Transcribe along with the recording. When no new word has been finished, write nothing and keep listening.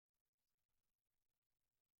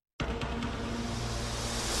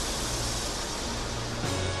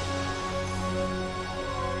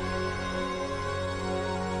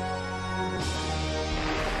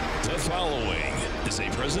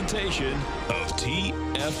presentation of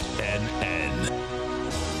TFNN.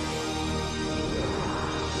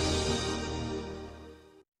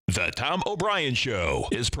 The Tom O'Brien Show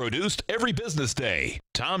is produced every business day.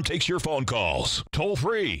 Tom takes your phone calls toll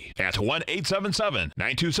free at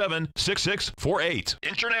 1-877-927-6648.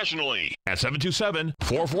 Internationally at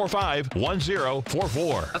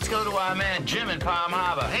 727-445-1044. Let's go to our man Jim in Palm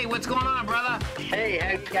Harbor. Hey, what's going on, brother? Hey,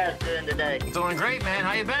 how you guys doing today? Doing great, man.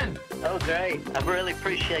 How you been? Oh, great. I really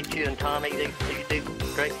appreciate you and Tommy. You do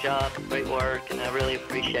great job, great work, and I really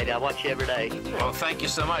appreciate it. I watch you every day. Well, thank you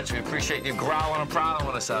so much. We appreciate you growling and prowling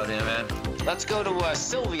with us out here, man. Let's go to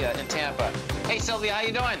Sylvia in Tampa. Hey, Sylvia, how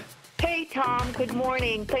you doing? Hey, Tom. Good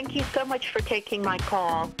morning. Thank you so much for taking my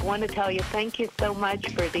call. I want to tell you thank you so much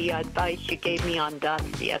for the advice you gave me on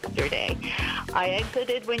dust yesterday. I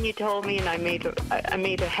exited when you told me, and I made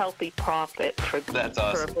a healthy profit for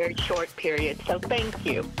a very short period. So thank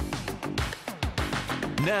you.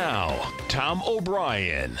 Now, Tom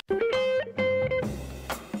O'Brien.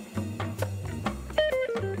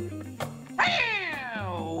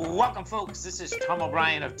 Welcome, folks. This is Tom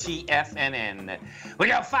O'Brien of TFNN. We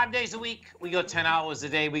go 5 days a week. We go 10 hours a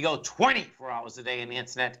day. We go 24 hours a day on the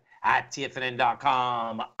internet at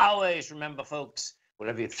TFNN.com. Always remember, folks,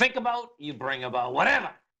 whatever you think about, you bring about.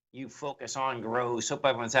 Whatever you focus on grows. Hope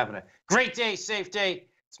everyone's having a great day, safe day.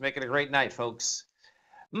 Let's make it a great night, folks.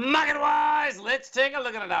 Market-wise, let's take a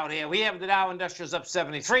look at it out here. We have the Dow Industrials up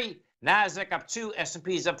 73, NASDAQ up 2,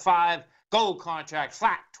 S&P's up 5. Gold contract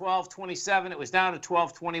flat, 12.27. It was down to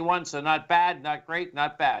 12.21, so not bad, not great,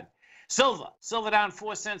 not bad. Silver down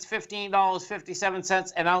 4 cents,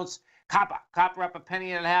 $15.57 an ounce. Copper up a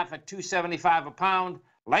penny and a half at $2.75 a pound.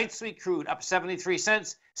 Light sweet crude up 73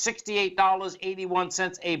 cents,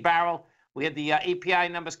 $68.81 a barrel. We had the API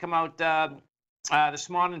numbers come out this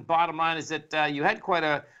morning. Bottom line is that you had quite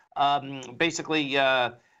a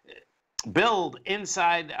build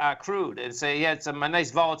inside crude. You had some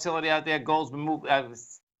nice volatility out there. Gold's been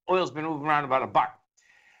oil's been moving around about $1.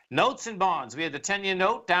 Notes and bonds. We had the 10-year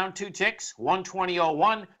note down 2 ticks,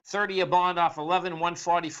 120.01. 30-year bond off 11,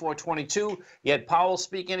 144.22. You had Powell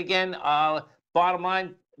speaking again. Bottom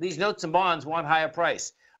line, these notes and bonds want higher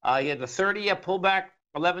price. You had the 30-year pullback,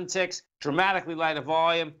 11 ticks, dramatically lighter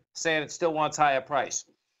volume, saying it still wants higher price.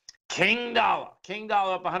 King dollar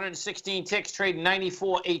up 116 ticks, trading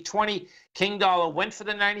 94.820. King dollar went for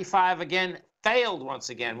the 95 again, failed once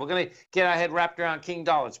again. We're going to get our head wrapped around King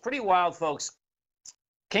dollar. It's pretty wild, folks.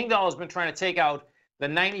 King dollar's been trying to take out the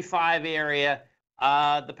 95 area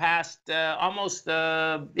the past about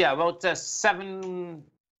 7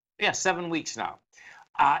 weeks now.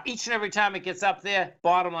 Each and every time it gets up there,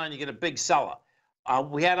 bottom line, you get a big seller.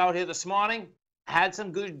 We had out here this morning, had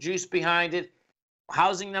some good juice behind it.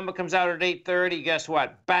 Housing number comes out at 8:30. Guess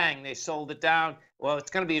what? Bang! They sold it down. Well, it's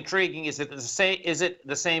going to be intriguing. Is it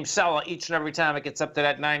the same seller each and every time it gets up to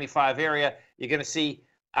that 95 area? You're going to see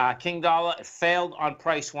King dollar. It failed on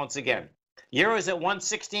price once again. Euro is at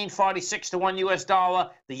 116.46 to $1 US.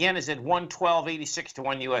 The yen is at 112.86 to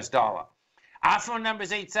 $1 US. Our phone number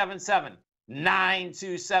is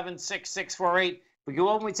 877-927-6648. We go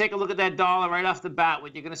over and we take a look at that dollar right off the bat.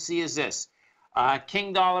 What you're going to see is this: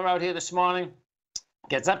 King dollar out here this morning.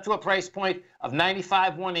 Gets up to a price point of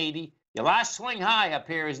 95.180. Your last swing high up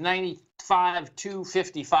here is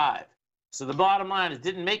 95.255. So the bottom line is it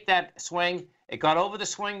didn't make that swing. It got over the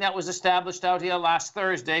swing that was established out here last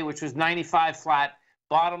Thursday, which was 95 flat.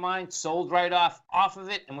 Bottom line, sold right off of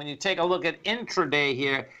it. And when you take a look at intraday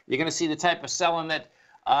here, you're going to see the type of selling that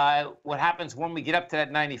what happens when we get up to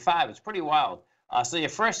that 95. It's pretty wild. So your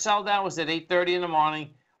first sell down was at 8:30 in the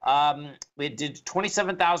morning. We did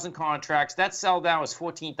 27,000 contracts. That sell down was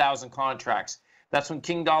 14,000 contracts. That's when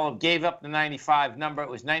King dollar gave up the 95 number. It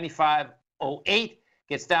was 95.08.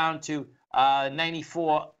 Gets down to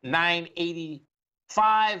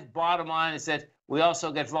 94.985. Bottom line is that we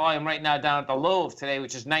also get volume right now down at the low of today,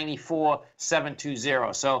 which is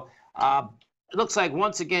 94.720. So it looks like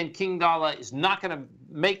once again King dollar is not going to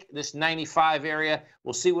make this 95 area.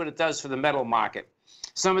 We'll see what it does for the metal market.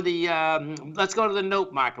 Some of the, let's go to the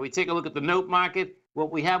note market. We take a look at the note market.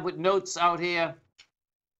 What we have with notes out here.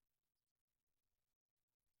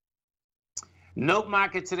 Note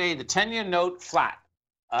market today, the 10-year note flat.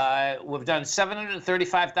 We've done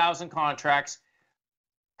 735,000 contracts.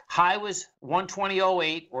 High was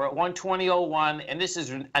 120.08. We're at 120.01, and this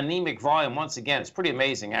is anemic volume once again. It's pretty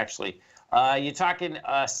amazing, actually. You're talking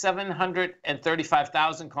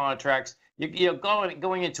 735,000 contracts. You're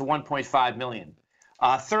going into 1.5 million.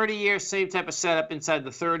 30-year, same type of setup inside the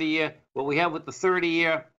 30-year. What we have with the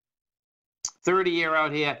 30-year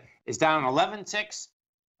out here is down 11 ticks.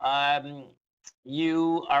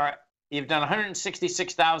 you've done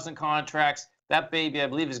 166,000 contracts. That baby, I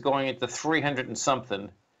believe, is going into 300 and something.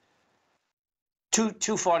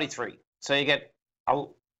 243. So you get a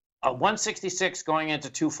 166 going into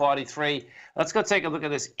 243. Let's go take a look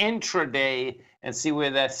at this intraday and see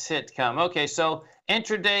where that's hit come. Okay, so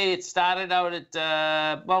intraday, it started out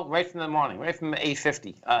at, right from the morning, right from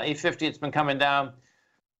 850. 850, it's been coming down.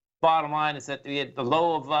 Bottom line is that the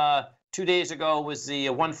low of 2 days ago was the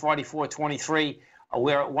 144.23.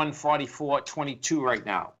 We're at 144.22 right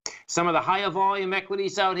now. Some of the higher volume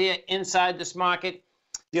equities out here inside this market,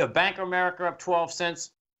 you have Bank of America up 12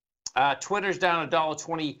 cents. Twitter's down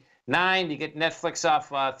 $1.29. You get Netflix off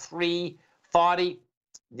 $3.40.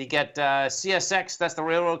 You get CSX, that's the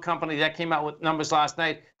railroad company, that came out with numbers last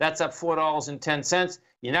night. That's up $4.10.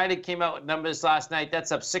 United came out with numbers last night.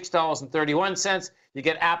 That's up $6.31. You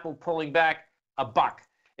get Apple pulling back $1.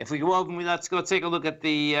 If we go over, let's go take a look at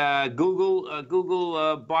the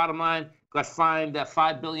Google bottom line. Got fined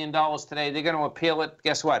 $5 billion today. They're going to appeal it.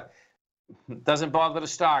 Guess what? Doesn't bother the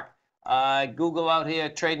stock. Google out here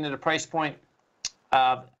trading at a price point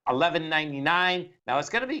of $11.99. Now, it's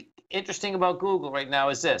going to be interesting about Google right now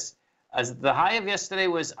is this. As the high of yesterday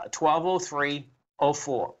was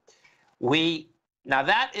 1203.04. Now,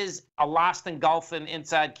 that is a lost engulfing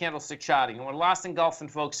inside candlestick charting. And what lost engulfing,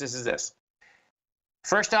 folks, is this.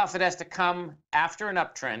 First off, it has to come after an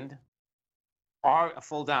uptrend or a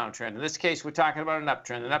full downtrend. In this case, we're talking about an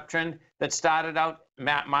uptrend that started out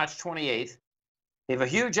March 28th. You have a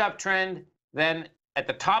huge uptrend, then at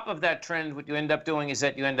the top of that trend, what you end up doing is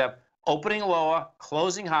that you end up opening lower,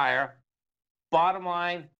 closing higher. Bottom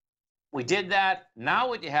line, we did that. Now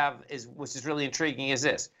what you have is, which is really intriguing, is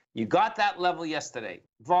this. You got that level yesterday.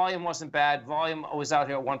 Volume wasn't bad. Volume was out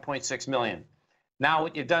here at 1.6 million. Now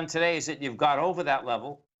what you've done today is that you've got over that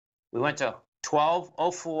level. We went to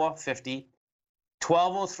 1204.50.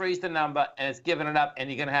 1203 is the number, and it's giving it up, and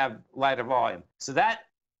you're going to have lighter volume. So that,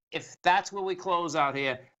 if that's where we close out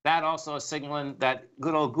here, that also is signaling that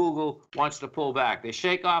good old Google wants to pull back. They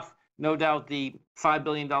shake off, no doubt, the $5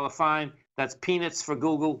 billion fine. That's peanuts for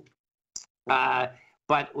Google. But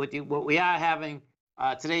what we are having,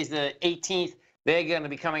 today's the 18th. They're going to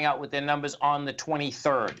be coming out with their numbers on the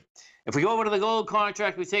 23rd. If we go over to the gold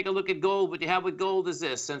contract, we take a look at gold. What you have with gold is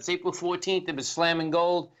this. Since April 14th, they've been slamming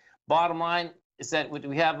gold. Bottom line is that what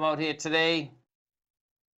we have out here today,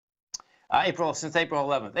 since April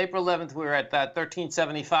 11th. April 11th, we were at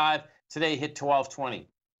 1375. Today hit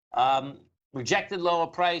 1220. Rejected lower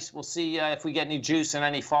price. We'll see if we get any juice and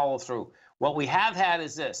any follow through. What we have had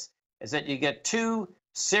is this, is that you get 2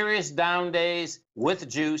 serious down days with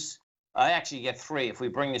juice. Actually, you get 3 if we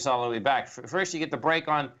bring this all the way back. First, you get the break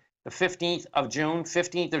on the 15th of June.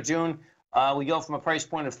 15th of June, we go from a price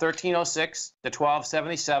point of 1306 to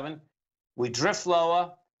 1277. We drift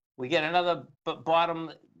lower. We get another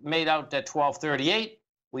bottom made out at 1238.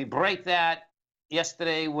 We break that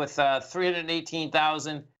yesterday with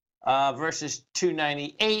 318,000 versus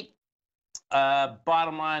 298.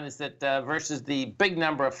 Bottom line is that versus the big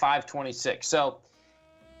number of 526. So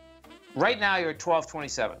right now you're at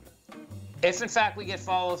 1227. If in fact we get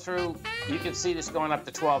follow through, you can see this going up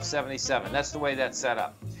to 1277. That's the way that's set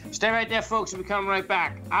up. Stay right there, folks. We'll be coming right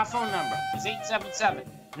back. Our phone number is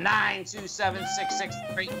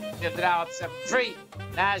 877-927-6663. The Dow up 73.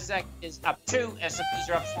 NASDAQ is up 2. S&Ps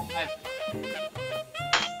are up 5.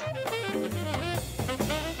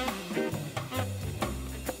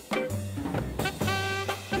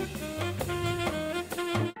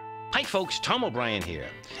 Hi folks, Tom O'Brien here.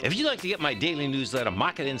 If you'd like to get my daily newsletter,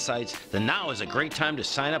 Market Insights, then now is a great time to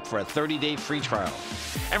sign up for a 30-day free trial.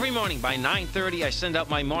 Every morning by 9:30, I send out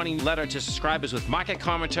my morning letter to subscribers with market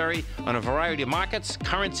commentary on a variety of markets,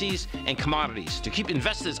 currencies, and commodities to keep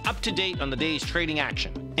investors up to date on the day's trading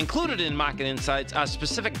action. Included in Market Insights are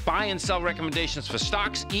specific buy and sell recommendations for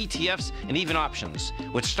stocks, ETFs, and even options,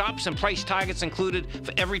 with stops and price targets included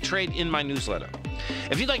for every trade in my newsletter.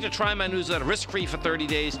 If you'd like to try my newsletter risk-free for 30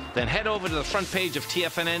 days, then head over to the front page of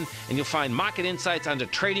TFNN and you'll find Market Insights under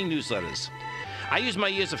Trading Newsletters. I use my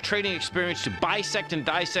years of trading experience to bisect and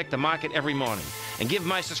dissect the market every morning and give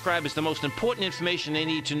my subscribers the most important information they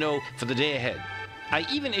need to know for the day ahead. I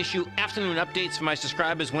even issue afternoon updates for my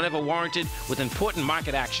subscribers whenever warranted with important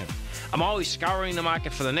market action. I'm always scouring the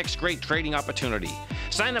market for the next great trading opportunity.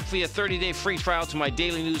 Sign up for your 30-day free trial to my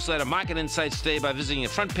daily newsletter, Market Insights, today by visiting the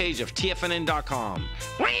front page of TFNN.com.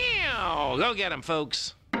 Wow! Go get them,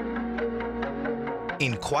 folks.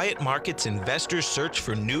 In quiet markets, investors search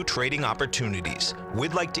for new trading opportunities.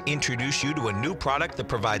 We'd like to introduce you to a new product that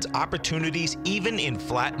provides opportunities even in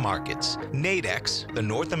flat markets. Nadex, the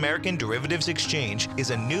North American Derivatives Exchange, is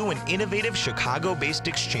a new and innovative Chicago-based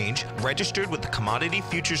exchange registered with the Commodity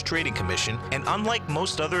Futures Trading Commission, and unlike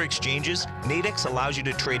most other exchanges, Nadex allows you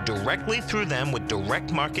to trade directly through them with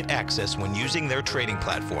direct market access when using their trading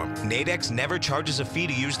platform. Nadex never charges a fee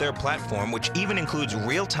to use their platform, which even includes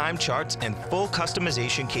real-time charts and full customization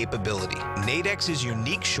capability. Nadex's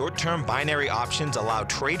unique short-term binary options allow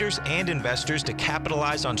traders and investors to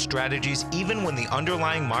capitalize on strategies even when the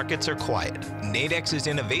underlying markets are quiet. Nadex's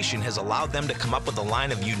innovation has allowed them to come up with a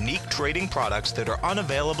line of unique trading products that are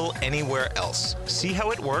unavailable anywhere else. See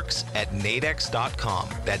how it works at nadex.com.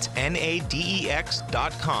 That's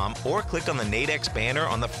nadex.com, or click on the Nadex banner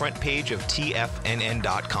on the front page of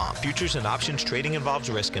TFNN.com. Futures and options trading involves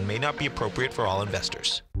risk and may not be appropriate for all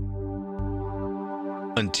investors.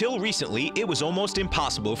 Until recently, it was almost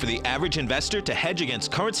impossible for the average investor to hedge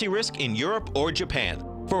against currency risk in Europe or Japan.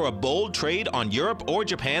 For a bold trade on Europe or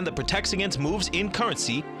Japan that protects against moves in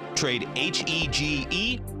currency, trade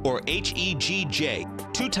HEGE or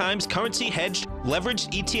HEGJ, 2 times currency hedged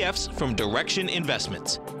leveraged ETFs from Direction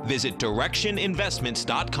Investments. Visit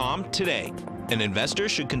directioninvestments.com today. An investor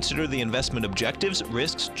should consider the investment objectives,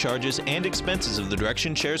 risks, charges, and expenses of the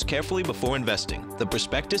Direction shares carefully before investing. The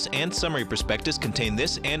prospectus and summary prospectus contain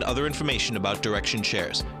this and other information about Direction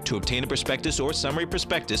shares. To obtain a prospectus or summary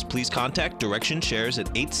prospectus, please contact Direction shares at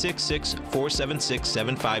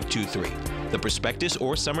 866-476-7523. The prospectus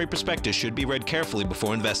or summary prospectus should be read carefully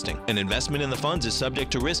before investing. An investment in the funds is subject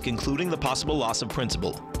to risk, including the possible loss of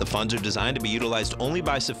principal. The funds are designed to be utilized only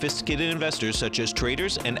by sophisticated investors such as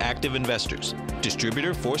traders and active investors.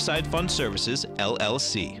 Distributor Foreside Fund Services,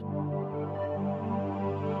 LLC.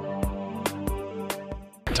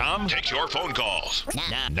 Tom takes your phone calls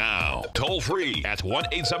now. Toll free at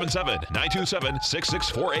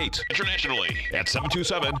 1-877-927-6648. Internationally at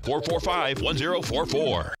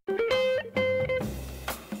 727-445-1044.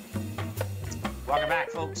 Welcome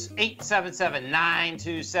back, folks.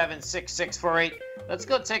 877-927-6648. Let's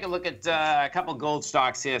go take a look at a couple gold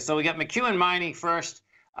stocks here. So we got McEwen Mining first.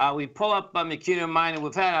 We pull up McEwen Mining.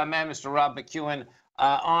 We've had our man, Mr. Rob McEwen,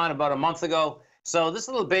 on about a month ago. So this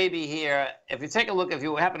little baby here, if you take a look, if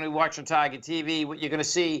you happen to be watching Target TV, what you're going to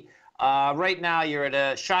see right now, you're at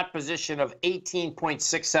a short position of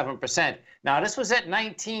 18.67%. Now, this was at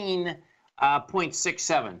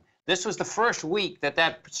 19.67. This was the first week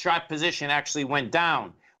that short position actually went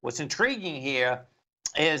down. What's intriguing here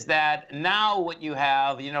is that now what you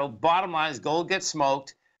have, bottom line is gold gets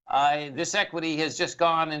smoked. This equity has just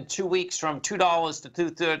gone in 2 weeks from $2 to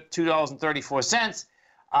 $2.34.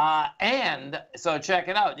 And so check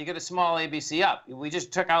it out. You get a small ABC up. We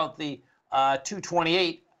just took out the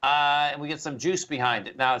 228, and we get some juice behind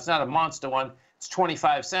it. Now, it's not a monster one. It's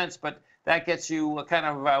 25 cents, but that gets you kind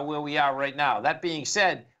of where we are right now. That being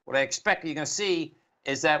said, what I expect you're going to see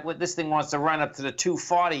is that this thing wants to run up to the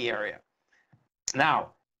 240 area.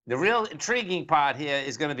 Now, the real intriguing part here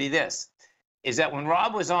is going to be this, is that when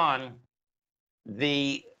Rob was on,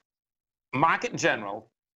 the market in general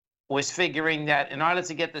was figuring that in order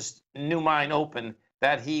to get this new mine open,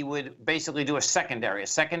 that he would basically do a secondary. A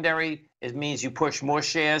secondary means you push more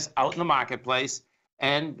shares out in the marketplace,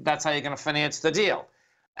 and that's how you're going to finance the deal.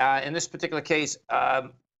 In this particular case,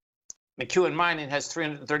 McEwen Mining has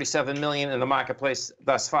 $337 million in the marketplace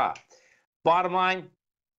thus far. Bottom line,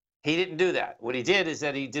 he didn't do that. What he did is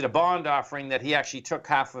that he did a bond offering that he actually took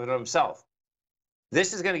half of it himself.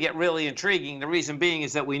 This is going to get really intriguing. The reason being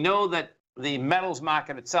is that we know that the metals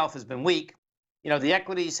market itself has been weak. The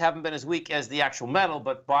equities haven't been as weak as the actual metal,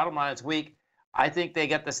 but bottom line, it's weak. I think they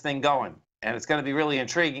get this thing going, and it's going to be really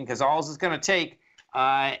intriguing because all it's going to take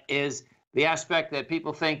is the aspect that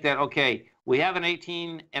people think that, okay, we have an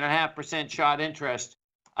 18.5% short interest.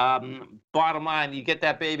 Bottom line, you get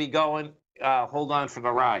that baby going, hold on for the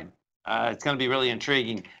ride. It's going to be really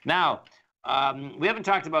intriguing. Now, we haven't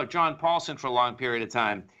talked about John Paulson for a long period of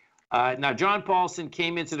time. Now, John Paulson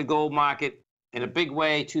came into the gold market in a big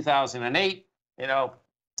way, 2008. It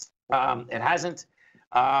hasn't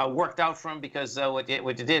worked out for him because what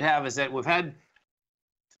you did have is that we've had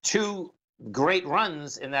 2 great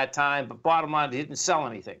runs in that time, but bottom line, he didn't sell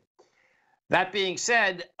anything. That being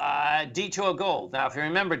said, Detour Gold. Now, if you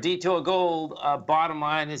remember, Detour Gold, bottom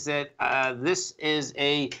line is that this is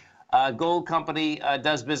a gold company,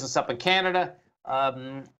 does business up in Canada.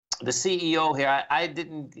 The CEO here,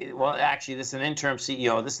 actually, this is an interim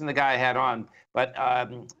CEO. This is the guy I had on. But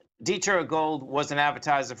Detour Gold was an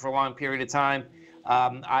advertiser for a long period of time.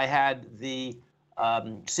 I had the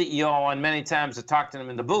CEO on many times to talk to them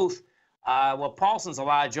in the booth. Well, Paulson's a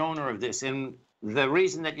large owner of this, and the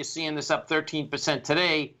reason that you're seeing this up 13%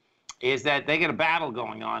 today is that they got a battle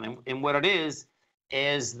going on, and what it is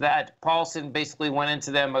that Paulson basically went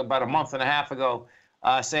into them about a month and a half ago,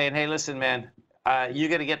 saying, "Hey, listen, man, you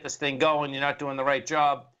got to get this thing going. You're not doing the right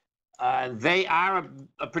job." They are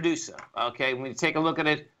a producer. Okay, when you take a look at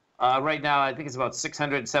it right now, I think it's about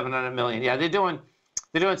 600, 700 million. Yeah, they're doing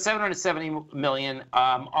 770 million,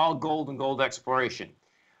 all gold and gold exploration.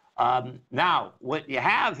 Now, what you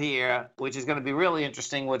have here, which is going to be really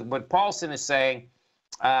interesting, what Paulson is saying,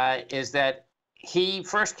 is that he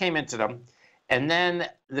first came into them, and then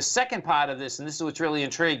the second part of this, and this is what's really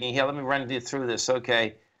intriguing. Here, let me run you through this.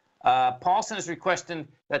 Okay. Paulson is requesting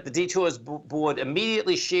that the Detours board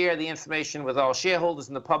immediately share the information with all shareholders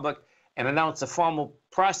and the public and announce a formal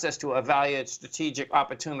process to evaluate strategic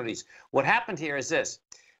opportunities. What happened here is this.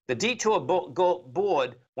 The Detour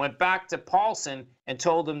board went back to Paulson and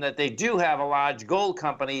told him that they do have a large gold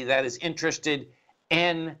company that is interested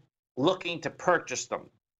in looking to purchase them.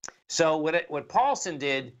 So what Paulson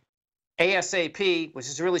did, ASAP, which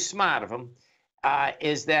is really smart of him,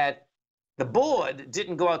 is that the board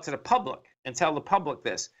didn't go out to the public and tell the public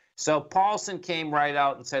this. So Paulson came right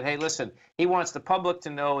out and said, "Hey, listen, he wants the public to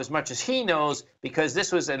know as much as he knows because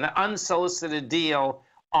this was an unsolicited deal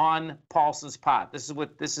on Paulson's part." This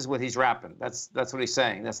is what he's rapping. That's what he's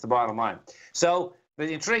saying. That's the bottom line. So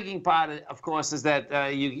the intriguing part, of course, is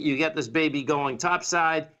that you get this baby going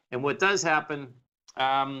topside, and what does happen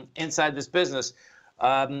inside this business,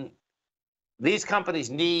 these companies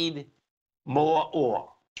need more ore.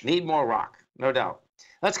 Need more rock, no doubt.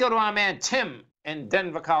 Let's go to our man Tim in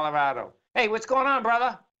Denver, Colorado. Hey, what's going on,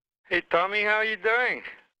 brother? Hey, Tommy, how you doing?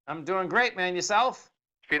 I'm doing great, man. Yourself?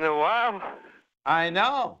 It's been a while. I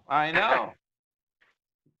know.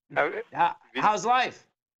 How's life?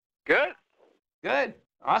 Good. Good.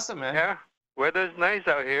 Awesome, man. Yeah, weather's nice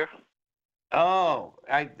out here. Oh,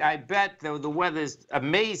 I bet the weather's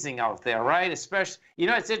amazing out there, right? Especially, you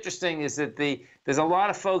know, what's interesting is that there's a lot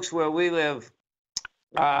of folks where we live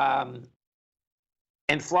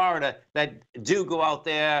in Florida that do go out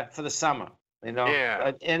there for the summer, you know,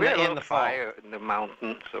 in the fall. Fire in the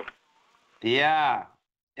mountains, so. Yeah,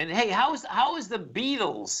 and hey, how is the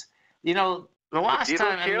Beatles? You know, the last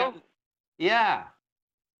time. Yeah.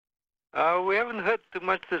 We haven't heard too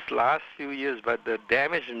much this last few years, but the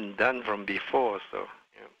damage is done from before, so.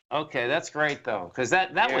 Yeah. Okay, that's great though, because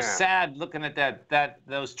that was sad looking at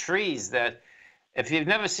those trees that. If you've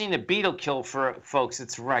never seen a beetle kill for folks,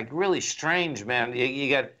 it's like really strange, man. You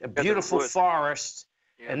got a beautiful forest,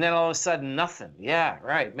 and then all of a sudden nothing. Yeah,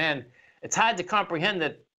 right, man. It's hard to comprehend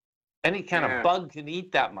that any kind of bug can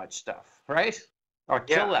eat that much stuff, right? Or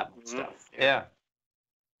kill that much stuff. Yeah.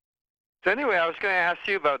 So anyway, I was going to ask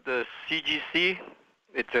you about the CGC.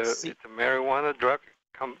 It's a marijuana drug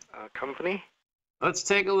company. Let's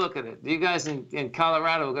take a look at it. You guys in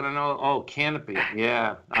Colorado are going to know, oh, Canopy.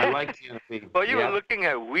 Yeah, I like Canopy. Well, you were looking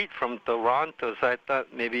at wheat from Toronto, so I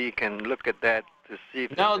thought maybe you can look at that to see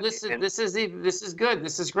if... No, this is good.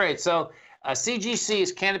 This is great. So CGC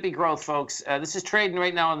is Canopy Growth, folks. This is trading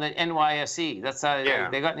right now on the NYSE. That's how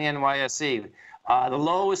they got in the NYSE. The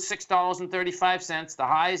low is $6.35. The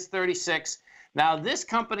high is 36. Now, this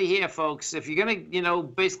company here, folks, if you're going to, you know,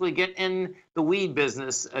 basically get in the weed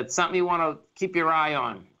business, it's something you want to keep your eye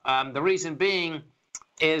on. The reason being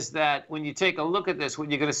is that when you take a look at this, what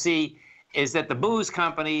you're going to see is that the booze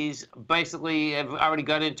companies basically have already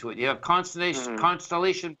got into it. You have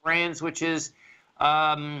Constellation Brands, which is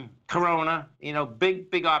Corona, you know,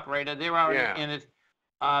 big operator. They're already in it.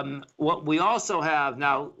 What we also have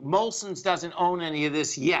now, Molson's doesn't own any of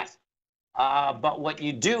this yet. But what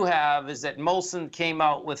you do have is that Molson came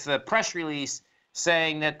out with a press release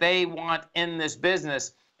saying that they want in this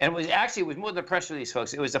business. And it was more than a press release,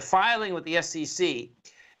 folks. It was a filing with the SEC.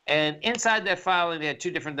 And inside that filing, they had two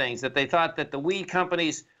different things. That they thought that the weed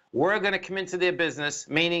companies were going to come into their business,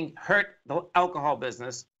 meaning hurt the alcohol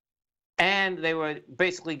business. And they were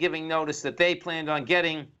basically giving notice that they planned on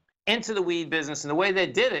getting into the weed business. And the way they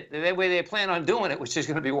did it, the way they plan on doing it, which is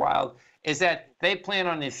going to be wild, is that they plan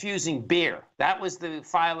on infusing beer. That was the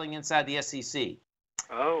filing inside the SEC.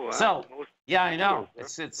 Oh, wow. So, yeah, I know.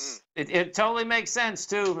 It totally makes sense,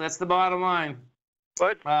 too. That's the bottom line.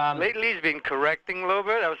 But lately it's been correcting a little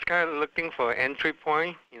bit. I was kind of looking for an entry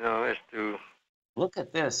point, you know, as to... Look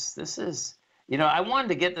at this. This is... You know, I wanted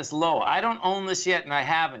to get this low. I don't own this yet, and I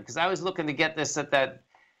haven't, because I was looking to get this at that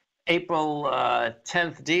April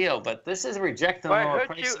 10th deal, but this is rejecting the lower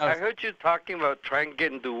price. I heard you talking about trying to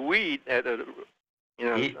get into weed at a, you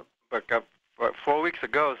know, back up 4 weeks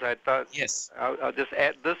ago, so I thought Yes. I'll just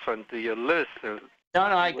add this one to your list. No,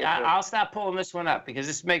 I'll stop pulling this one up because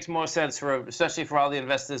this makes more sense especially for all the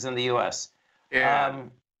investors in the U.S. Yeah.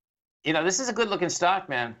 This is a good-looking stock,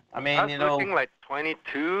 man. I mean, I was looking like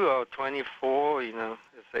 22 or 24. It's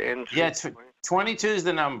the entry. Yeah, 22 is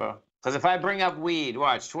the number. Because if I bring up weed,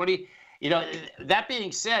 watch 20. That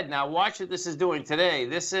being said, now watch what this is doing today.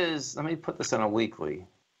 This is. Let me put this on a weekly.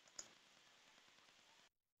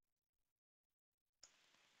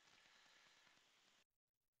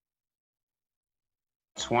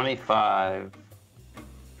 $25.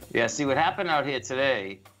 Yeah, see what happened out here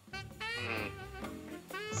today.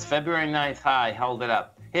 It's February 9th high, held it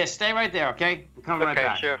up. Here, stay right there, okay? We're coming right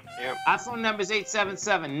back. Okay, sure. Yeah. Our phone number is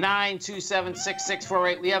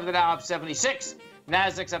 877-927-6648. We have the Dow up 76.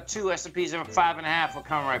 Nasdaq's up 2. S&P's up 5.5. We're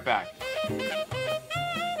coming right back.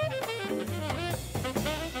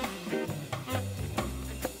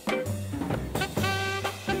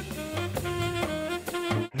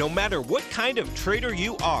 No matter what kind of trader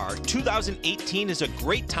you are, 2018 is a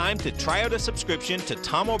great time to try out a subscription to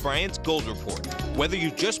Tom O'Brien's Gold Report. Whether you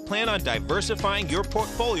just plan on diversifying your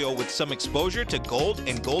portfolio with some exposure to gold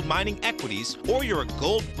and gold mining equities, or you're a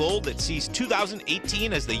gold bull that sees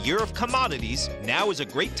 2018 as the year of commodities, now is a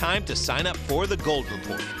great time to sign up for the Gold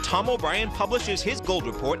Report. Tom O'Brien publishes his Gold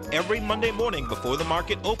Report every Monday morning before the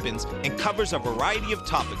market opens and covers a variety of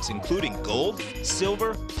topics including gold,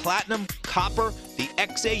 silver, platinum, copper, the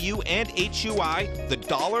XAU and HUI, the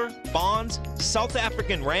dollar, bonds, South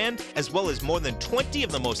African rand, as well as more than 20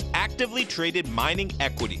 of the most actively traded mining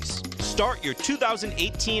equities. Start your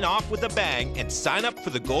 2018 off with a bang and sign up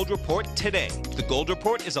for the Gold Report today. The Gold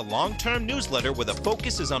Report is a long-term newsletter where the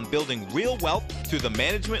focus is on building real wealth through the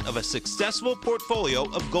management of a successful portfolio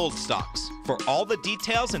of gold stocks. For all the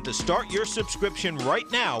details and to start your subscription right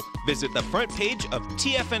now, visit the front page of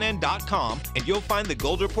TFNN.com and you'll find the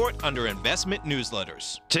Gold Report under Investment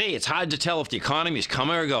Newsletters. Today, it's hard to tell if the economy is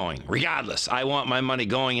coming or going. Regardless, I want my money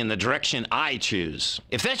going in the direction I choose.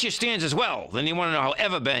 If that's your stance as well, then you want to know how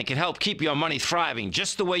Everbank can help keep your money thriving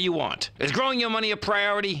just the way you want. Is growing your money a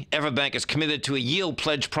priority? Everbank is committed to a yield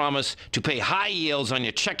pledge promise to pay high yields on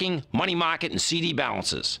your checking, money market, and CD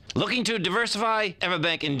balances. Looking to diversify?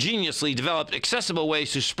 Everbank ingeniously developed accessible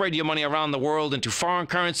ways to spread your money around the world into foreign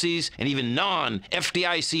currencies and even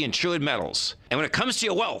non-FDIC insured metals. And when it comes to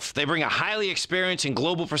your wealth, they bring a highly experienced and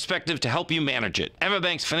global perspective to help you manage it.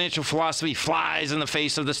 Everbank's financial philosophy flies in the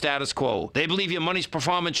face of the status quo. They believe your money's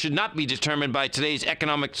performance should not be determined by today's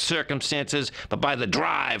economic circumstances, but by the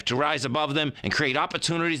drive to rise above them and create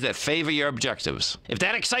opportunities that favor your objectives. If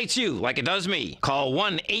that excites you, like it does me, call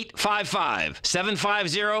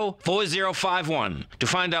 1-855-750-4051 to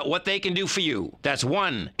find out what they can do for you. That's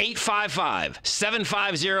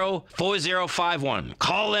 1-855-750-4051.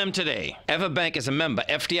 Call them today. Everbank is a member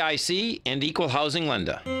FDIC and equal housing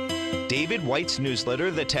lender. David White's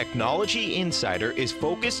newsletter, The Technology Insider, is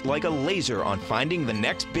focused like a laser on finding the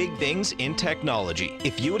next big things in technology.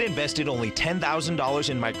 If you had invested only $10,000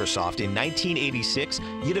 in Microsoft in 1986,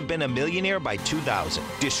 you'd have been a millionaire by 2000.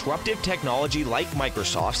 Disruptive technology like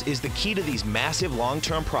Microsoft's is the key to these massive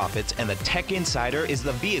long-term profits, and the Tech Insider is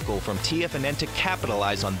the vehicle from TFNN to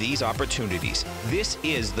capitalize on these opportunities. This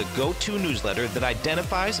is the go-to newsletter that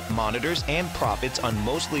identifies, monitors, and profits on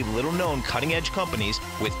mostly little-known cutting-edge companies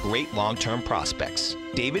with great long-term prospects.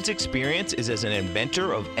 David's experience is as an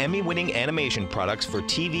inventor of Emmy-winning animation products for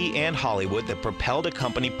TV and Hollywood that propelled a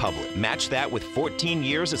company public. Match that with 14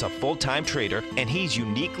 years as a full-time trader, and he's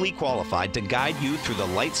uniquely qualified to guide you through the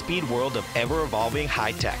light-speed world of ever-evolving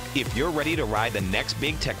high-tech. If you're ready to ride the next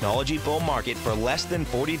big technology bull market for less than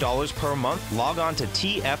 $40 per month, log on to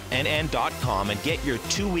TFNN.com and get your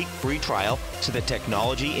 2-week free trial to the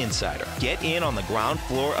Technology Insider. Get in on the ground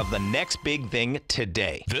floor of the next big thing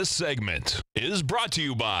today. This segment is brought to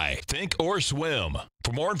you by Think or Swim.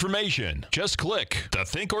 For more information, just click the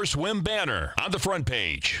Think or Swim banner on the front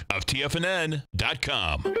page of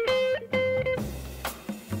TFNN.com.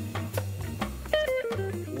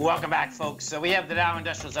 Welcome back, folks. So we have the Dow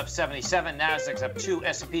Industrials up 77, Nasdaq's up 2,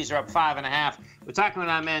 S&Ps are up 5.5. We're talking with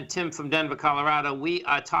our man Tim from Denver, Colorado. We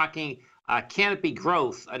are talking canopy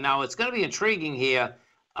growth. Now, it's going to be intriguing here.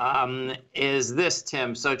 Is this,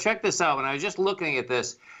 Tim? So check this out. When I was just looking at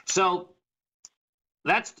this, so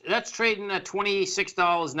that's trading at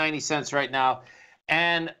 $26.90 right now,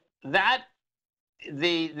 and that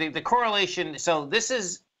the correlation. So this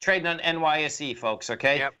is trading on NYSE, folks.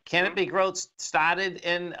 Okay. Yep. Canopy growth started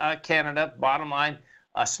in Canada. Bottom line,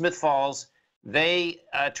 Smith Falls. They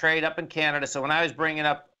trade up in Canada. So when I was bringing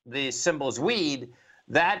up the symbols weed,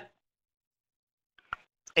 that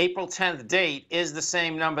April 10th date is the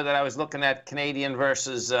same number that I was looking at, Canadian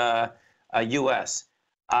versus U.S.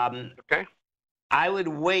 Okay. I would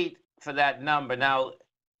wait for that number. Now,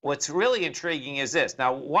 what's really intriguing is this.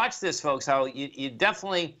 Now, watch this, folks, how you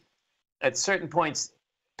definitely, at certain points,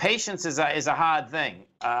 patience is a hard thing.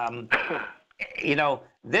 You know,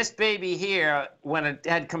 this baby here, when it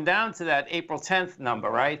had come down to that April 10th number,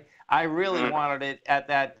 right, I really wanted it at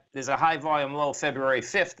that, there's a high volume low February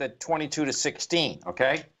 5th at 22 to 16,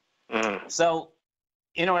 okay? So,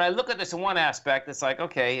 you know, when I look at this in one aspect, it's like,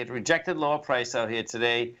 okay, it rejected lower price out here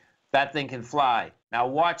today. That thing can fly. Now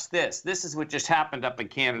watch this. This is what just happened up in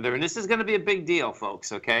Canada, and this is going to be a big deal,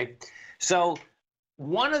 folks, okay? So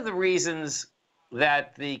one of the reasons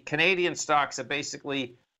that the Canadian stocks are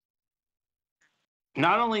basically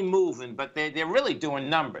not only moving, but they're really doing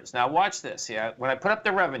numbers. Now watch this here. When I put up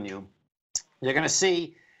the revenue, you're going to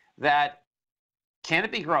see that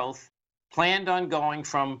Canopy Growth planned on going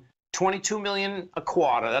from 22 million a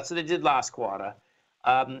quarter. That's what they did last quarter.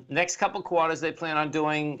 Next couple quarters, they plan on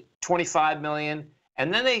doing 25 million,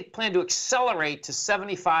 and then they plan to accelerate to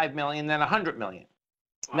 75 million, then 100 million.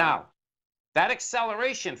 Wow. Now, that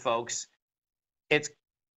acceleration, folks,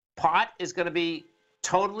 pot is going to be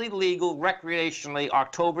totally legal recreationally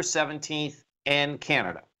October 17th in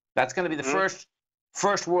Canada. That's going to be the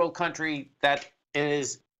first world country that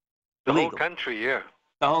is legal. The whole country, yeah.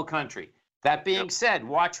 The whole country. That being said,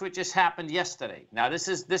 watch what just happened yesterday. Now, this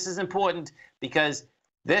is important because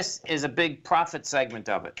this is a big profit segment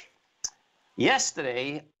of it.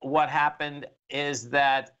 Yesterday, what happened is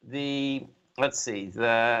that the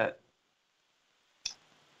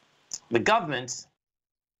government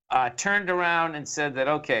turned around and said that,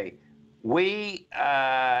 okay, we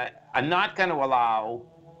are not going to allow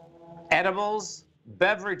edibles,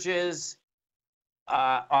 beverages,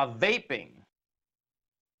 or vaping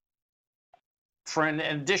for an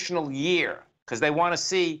additional year, because they want to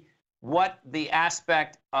see what the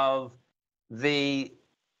aspect of the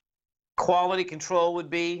quality control would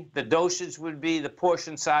be, the dosage would be, the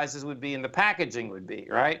portion sizes would be, and the packaging would be,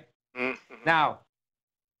 right? Now,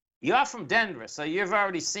 you're from Denver, so you've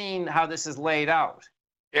already seen how this is laid out.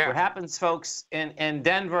 Yeah. What happens, folks, in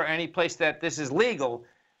Denver, any place that this is legal,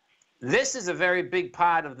 this is a very big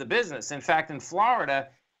part of the business. In fact, in Florida,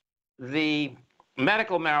 the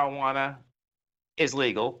medical marijuana is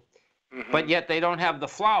legal, but yet they don't have the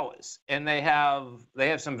flowers, and they have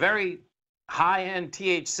some very high-end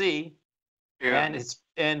THC,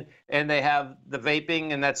 and they have the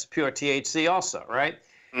vaping, and that's pure THC also, right?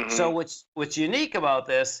 So what's unique about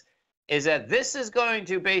this is that this is going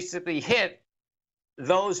to basically hit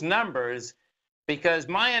those numbers, because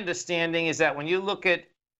my understanding is that when you look at,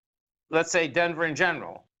 let's say, Denver in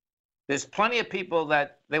general, there's plenty of people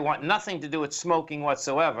that they want nothing to do with smoking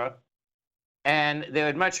whatsoever, and they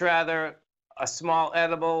would much rather a small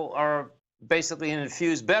edible or basically an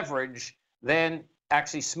infused beverage than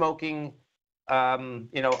actually smoking,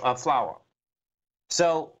 a flower.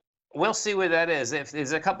 So we'll see where that is. If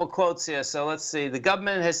there's a couple quotes here, so let's see. The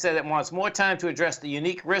government has said it wants more time to address the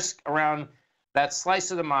unique risk around that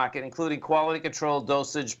slice of the market, including quality control,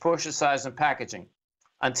 dosage, portion size, and packaging.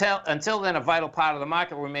 Until then, a vital part of the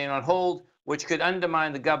market will remain on hold, which could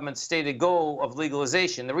undermine the government's stated goal of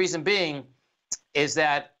legalization. The reason being is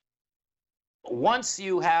that once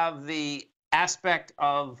you have the aspect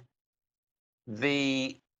of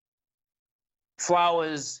the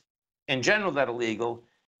flowers in general that are legal,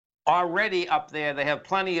 already up there they have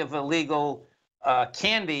plenty of illegal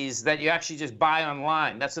candies that you actually just buy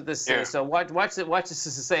online. That's what this is. So watch this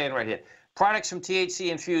is saying right here. Products from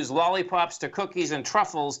THC-infused lollipops to cookies and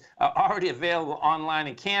truffles are already available online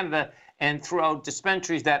in Canada and throughout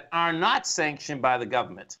dispensaries that are not sanctioned by the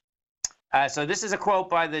government. So this is a quote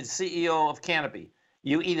by the CEO of Canopy.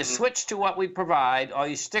 You either switch to what we provide or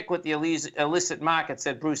you stick with the illicit market,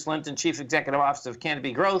 said Bruce Linton, Chief Executive Officer of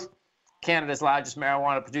Canopy Growth, Canada's largest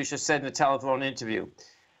marijuana producer, said in a telephone interview.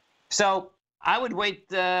 So I would wait,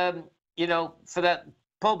 for that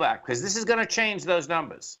pullback, because this is going to change those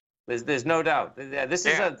numbers. There's no doubt. This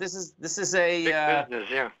is a business, and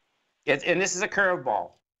this is a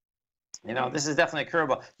curveball. This is definitely a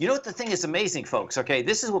curveball. You know what the thing is amazing, folks? Okay,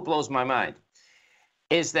 this is what blows my mind,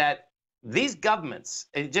 is that these governments,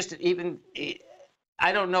 I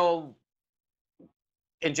don't know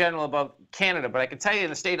in general about Canada, but I can tell you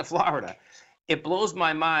in the state of Florida, it blows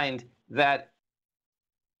my mind that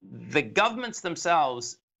the governments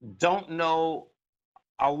themselves don't know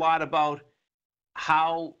a lot about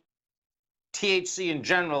how THC in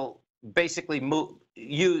general basically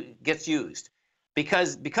gets used.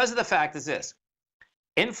 Because of the fact is this.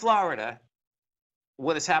 In Florida,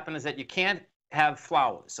 what has happened is that you can't have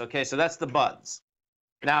flowers. Okay, so that's the buds.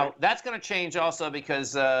 Now, that's going to change also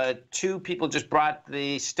because 2 people just brought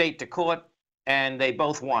the state to court, and they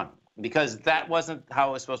both won because that wasn't how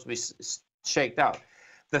it was supposed to be shaked out.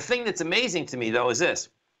 The thing that's amazing to me, though, is this,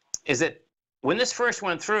 is that when this first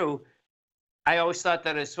went through, I always thought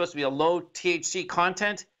that it's supposed to be a low THC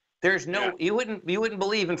content. There's no, you wouldn't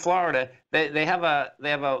believe in Florida they have a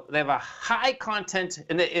high content,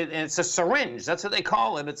 and it's a syringe. That's what they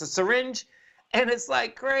call it. It's a syringe, and it's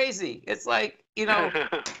like crazy. It's like, you know,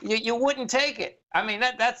 you wouldn't take it. I mean,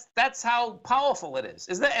 that's how powerful it is.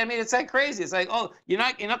 Is that? I mean, it's like crazy. It's like, oh, you're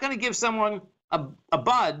not going to give someone a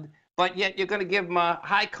bud, but yet you're going to give them a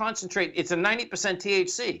high concentrate. It's a 90%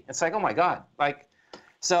 THC. It's like, oh my God, like,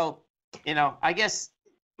 so, you know, I guess.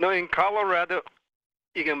 No, in Colorado,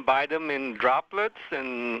 you can buy them in droplets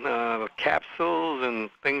and capsules and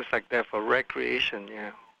things like that for recreation.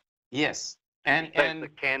 Yeah. Yes. And the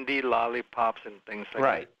candy lollipops and things like that.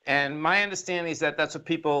 Right. And my understanding is that that's what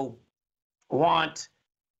people want.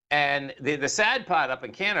 And the sad part up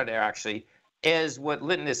in Canada, actually, is what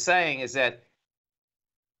Linton is saying is that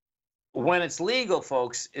when it's legal,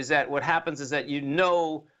 folks, is that what happens is that you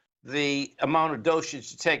know the amount of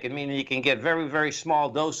dosage you take. I mean, you can get very, very small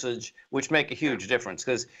dosage, which make a huge difference.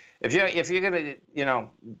 Because if you're going to, you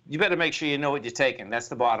know, you better make sure you know what you're taking. That's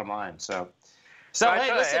the bottom line. So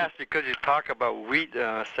hey, listen. I asked because you talked about wheat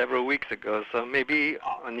several weeks ago. So maybe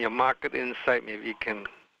on your market insight, maybe you can,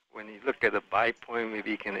 when you look at the buy point,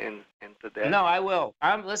 maybe you can enter that. No, I will.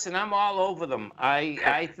 I'm all over them.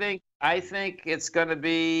 I think it's going to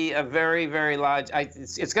be a very, very large.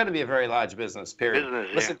 It's going to be a very large business. Period.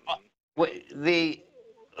 Listen,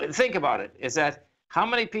 think about it. Is that how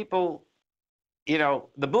many people? You know,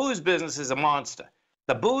 the booze business is a monster.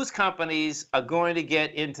 The booze companies are going to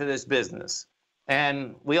get into this business.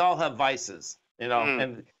 And we all have vices, you know.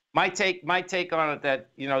 And my take on it that,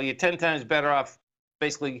 you know, you're 10 times better off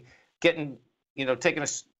basically getting, you know,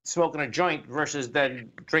 smoking a joint versus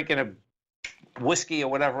then drinking a whiskey or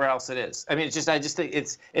whatever else it is. I mean, I just think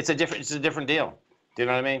it's a different deal. Do you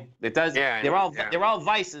know what I mean? It does. Yeah. They're all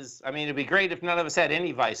vices. I mean, it'd be great if none of us had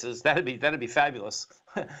any vices. That'd be fabulous.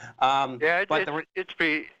 It's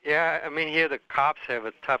pretty. Yeah, I mean, here the cops have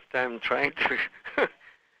a tough time trying to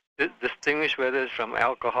distinguish whether it's from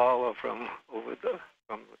alcohol or from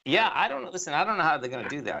I don't know how they're going to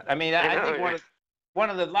do that. I mean, I think one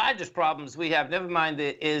of the largest problems we have, never mind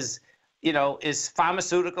is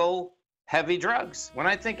pharmaceutical heavy drugs. When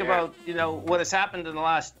I think about, you know, what has happened in the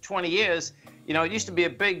last 20 years, you know, it used to be a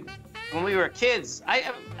big, when we were kids,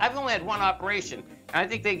 I've only had one operation. And I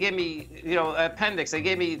think they gave me, you know, appendix. They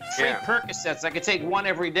gave me 3 Percocets. I could take 1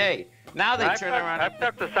 every day. Now they turn around. I've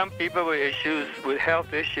talked to some people with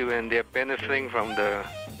health issues, and they're benefiting from the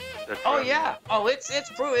oh yeah. Oh, it's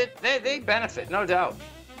true. They benefit, no doubt.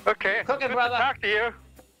 Okay. Cooking, good brother. To talk to you.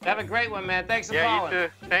 Have a great one, man. Thanks for calling. Yeah, you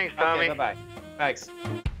too. Thanks, Tommy. Okay, bye-bye. Thanks.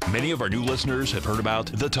 Many of our new listeners have heard about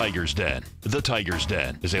The Tiger's Den. The Tiger's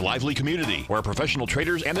Den is a lively community where professional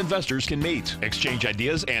traders and investors can meet, exchange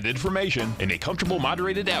ideas and information in a comfortable,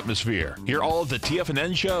 moderated atmosphere. Hear all of the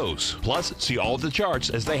TFNN shows, plus see all of the charts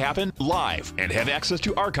as they happen live and have access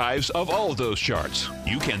to archives of all of those charts.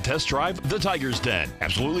 You can test drive The Tiger's Den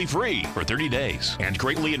absolutely free for 30 days and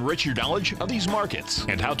greatly enrich your knowledge of these markets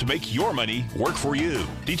and how to make your money work for you.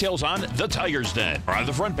 Details on The Tiger's Den are on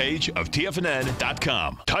the front page of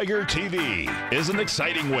TFNN.com. Tiger TV is an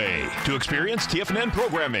exciting way to experience TFNN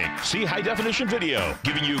programming. See high-definition video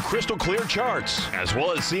giving you crystal clear charts, as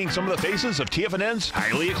well as seeing some of the faces of TFNN's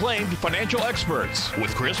highly acclaimed financial experts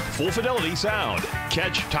with crisp, full-fidelity sound.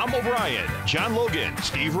 Catch Tom O'Brien, John Logan,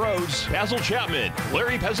 Steve Rhodes, Basil Chapman,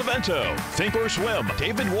 Larry Pesavento, Think or Swim,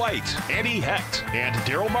 David White, Andy Hecht, and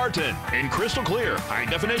Daryl Martin in crystal clear,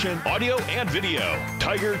 high-definition audio and video.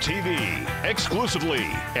 Tiger TV, exclusively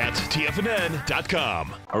at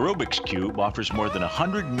TFNN.com. Aerobics Cube offers more than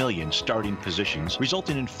 100 million starting positions,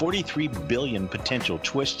 resulting in 43 billion potential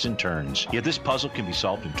twists and turns. Yet this puzzle can be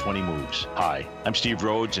solved in 20 moves. Hi, I'm Steve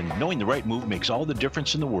Rhodes, and knowing the right move makes all the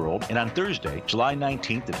difference in the world. And on Thursday, July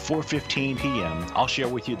 19th at 4:15 p.m., I'll share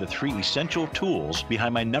with you the 3 essential tools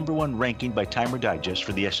behind my #1 ranking by Timer Digest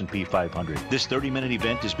for the S&P 500. This 30-minute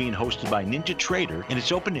event is being hosted by Ninja Trader, and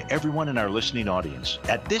it's open to everyone in our listening audience.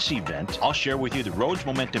 At this event, I'll share with you the Rhodes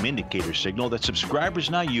Momentum Indicator signal that subscribers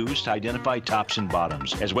not I use to identify tops and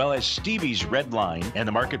bottoms, as well as Stevie's red line and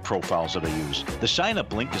the market profiles that I use. The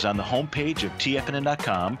sign-up link is on the homepage of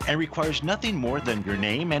TFNN.com and requires nothing more than your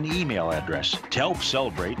name and email address. To help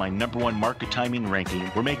celebrate my #1 market timing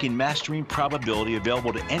ranking, we're making Mastering Probability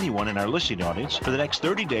available to anyone in our listening audience for the next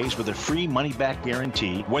 30 days with a free money-back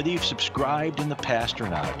guarantee, whether you've subscribed in the past or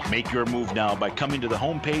not. Make your move now by coming to the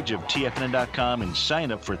homepage of TFNN.com and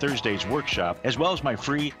sign up for Thursday's workshop, as well as my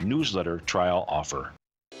free newsletter trial offer.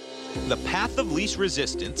 The Path of Least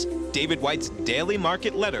Resistance, David White's daily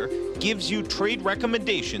market letter, gives you trade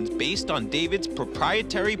recommendations based on David's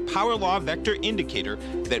proprietary Power Law Vector indicator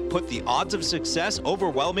that put the odds of success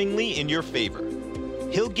overwhelmingly in your favor.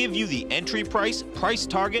 He'll give you the entry price, price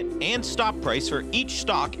target, and stop price for each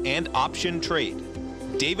stock and option trade.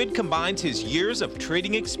 David combines his years of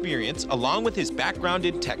trading experience along with his background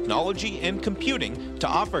in technology and computing to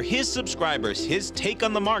offer his subscribers his take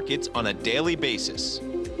on the markets on a daily basis.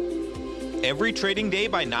 Every trading day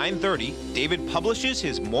by 9:30, David publishes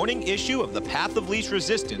his morning issue of The Path of Least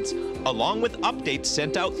Resistance, along with updates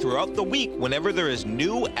sent out throughout the week whenever there is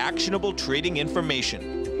new actionable trading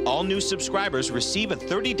information. All new subscribers receive a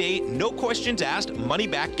 30-day, no questions asked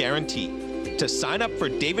money-back guarantee. To sign up for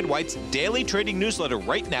David White's daily trading newsletter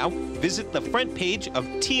right now, visit the front page of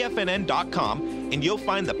TFNN.com and you'll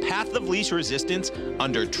find the Path of Least Resistance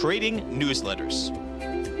under Trading Newsletters.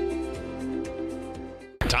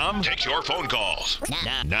 Tom takes your phone calls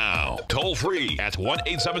now. Toll free at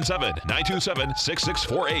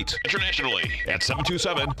 1-877-927-6648. Internationally at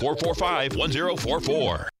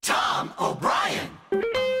 727-445-1044. Tom O'Brien.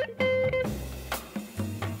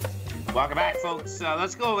 Welcome back, folks.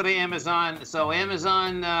 Let's go over to Amazon. So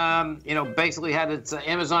Amazon, basically had its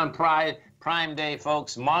Amazon Prime Day,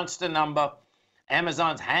 folks. Monster number.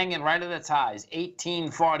 Amazon's hanging right at its highs,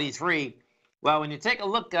 1843. Well, when you take a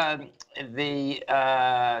look at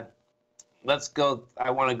let's go.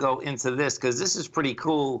 I want to go into this because this is pretty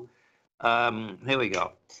cool. Here we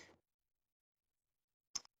go.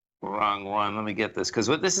 Wrong one. Let me get this because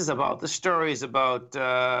what this is about. This story is about.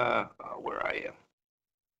 Where are you?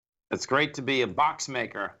 It's great to be a box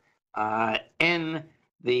maker in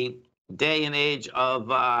the day and age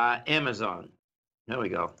of Amazon. Here we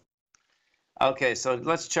go. Okay, so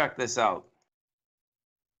let's check this out.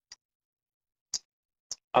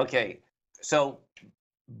 Okay, so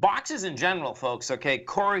boxes in general, folks. Okay,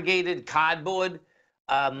 corrugated cardboard.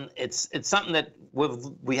 It's something that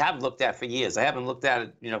we have looked at for years. I haven't looked at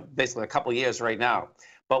it, basically a couple of years right now.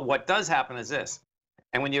 But what does happen is this.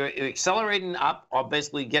 And when you're accelerating up or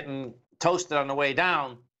basically getting toasted on the way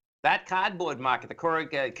down, that cardboard market, the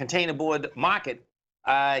corrugated container board market,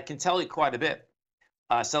 can tell you quite a bit.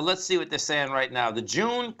 So let's see what they're saying right now. The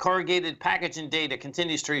June corrugated packaging data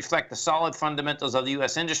continues to reflect the solid fundamentals of the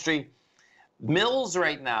U.S. industry. Mills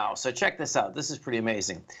right now, so check this out. This is pretty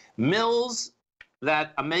amazing. Mills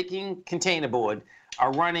that are making container board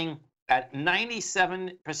are running at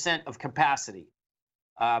 97% of capacity.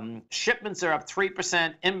 Shipments are up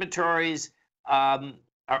 3%. Inventories are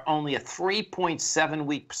only a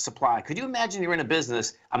 3.7-week supply. Could you imagine you're in a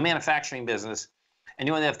business, a manufacturing business, and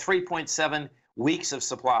you only have 3.7 weeks of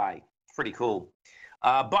supply? Pretty cool.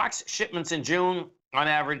 Box shipments in June, on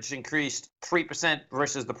average, increased 3%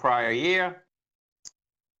 versus the prior year.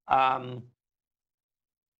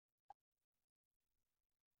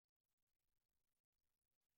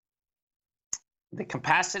 The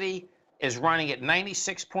capacity is running at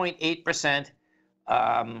 96.8%.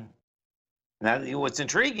 Now, what's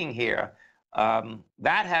intriguing here,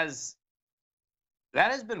 that has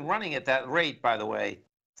been running at that rate, by the way,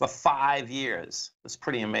 for 5 years. That's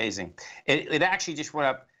pretty amazing. It actually just went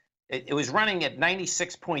up. It was running at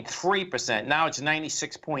 96.3%. Now it's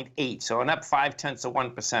 96.8, so it went up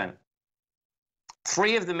 0.5%.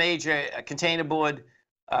 3 of the major container board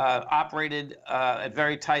operated at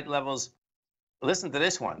very tight levels. Listen to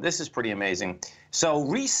this one. This is pretty amazing. So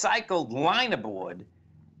recycled linerboard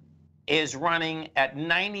is running at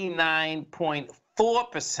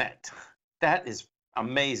 99.4%. That is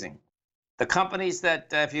amazing. The companies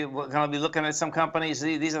that, if you're going to be looking at some companies,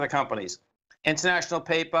 these are the companies. International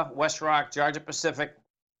Paper, WestRock, Georgia Pacific,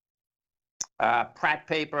 Pratt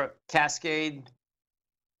Paper, Cascade,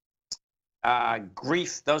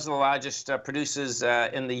 Grief. Those are the largest producers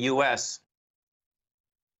in the U.S.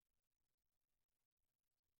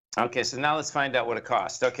 Okay, so now let's find out what it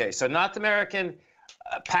costs. Okay, so North American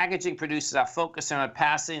packaging producers are focusing on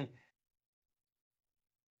passing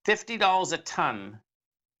 $50 a ton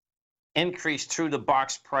increase through the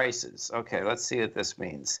box prices. Okay, let's see what this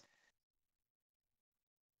means.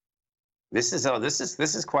 This is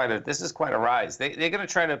quite a rise. They're going to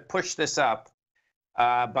try to push this up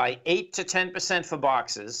by 8 to 10% for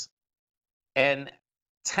boxes and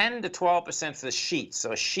 10 to 12% for the sheets.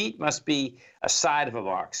 So a sheet must be a side of a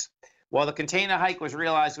box. While the container hike was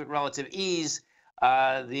realized with relative ease,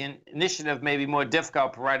 the initiative may be more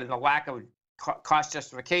difficult, provided the lack of cost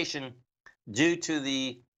justification due to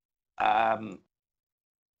the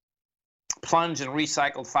plunge in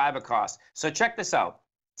recycled fiber costs. So check this out.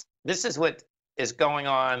 This is what is going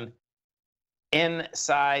on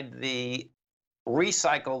inside the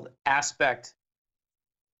recycled aspect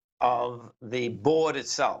of the board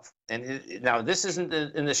itself. And now this isn't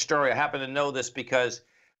in the story. I happen to know this because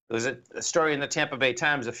there was a story in the Tampa Bay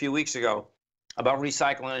Times a few weeks ago about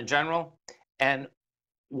recycling in general. And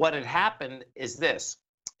what had happened is this,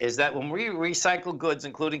 is that when we recycle goods,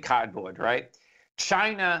 including cardboard, right,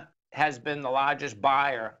 China has been the largest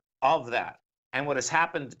buyer of that. And what has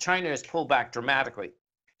happened, China has pulled back dramatically.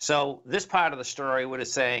 So this part of the story, what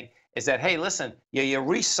it's saying is that, hey, listen, your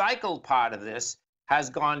recycled part of this has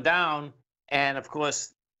gone down. And of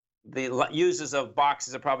course, the users of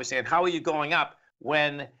boxes are probably saying, how are you going up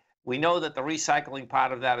when we know that the recycling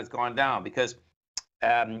part of that has gone down? Because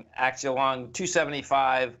actually along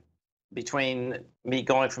 275, between me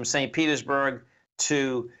going from St. Petersburg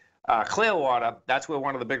to Clearwater, that's where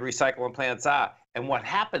one of the big recycling plants are. And what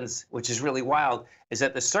happens, which is really wild, is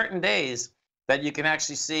that there's certain days that you can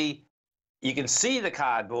actually see, you can see the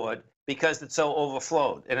cardboard because it's so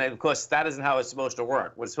overflowed. And of course, that isn't how it's supposed to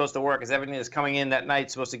work. What's supposed to work is everything that's coming in that night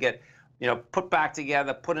is supposed to get, put back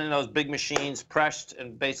together, put in those big machines, pressed,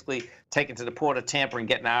 and basically taken to the port of Tampa and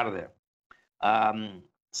getting out of there.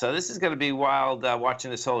 So this is going to be wild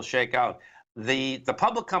watching this whole shake out. The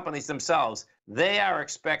public companies themselves, they are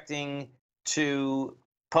expecting to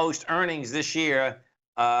post earnings this year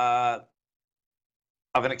of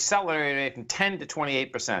an accelerated rate from 10 to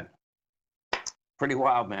 28%. Pretty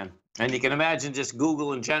wild, man. And you can imagine just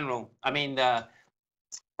Google in general,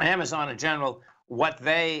 Amazon in general, what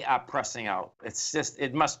they are pressing out. It's just,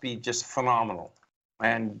 it must be just phenomenal.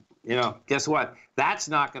 And, guess what? That's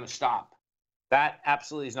not going to stop. That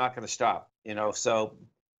absolutely is not going to stop, so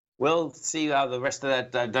we'll see how the rest of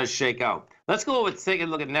that does shake out. Let's go over, take a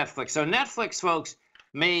look at Netflix. So Netflix, folks,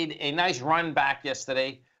 made a nice run back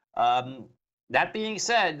yesterday. That being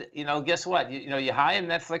said, guess what? Your high in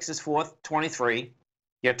Netflix is 423.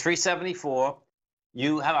 You're at 374.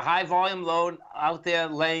 You have a high volume load out there,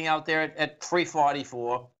 laying out there at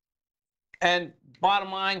 344. And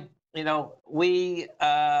bottom line, we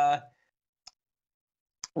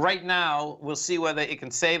right now we'll see whether it can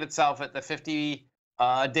save itself at the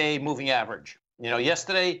 50-day moving average.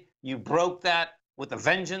 Yesterday you broke that with a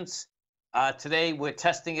vengeance. Today we're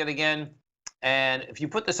testing it again. And if you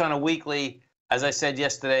put this on a weekly, as I said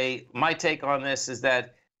yesterday, my take on this is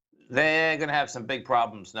that they're going to have some big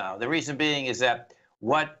problems now. The reason being is that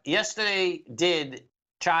what yesterday did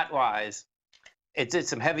chart-wise, it did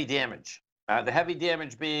some heavy damage. The heavy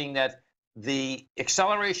damage being that the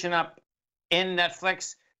acceleration up in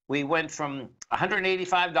Netflix, we went from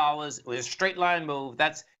 $185, it was a straight line move.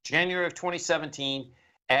 That's January of 2017.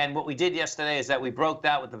 And what we did yesterday is that we broke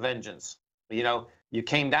that with a vengeance. You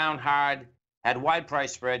came down hard, had wide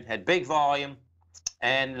price spread, had big volume.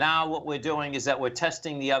 And now what we're doing is that we're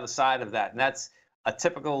testing the other side of that. And that's a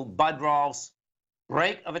typical Bud Rolfs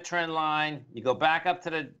break of a trend line. You go back up to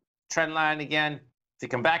the trend line again. To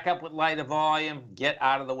come back up with lighter volume, get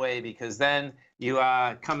out of the way, because then you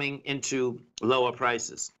are coming into lower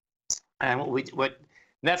prices. And what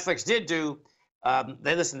Netflix did do,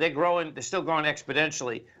 they're growing, they're still growing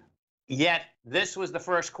exponentially. Yet this was the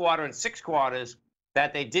first quarter in 6 quarters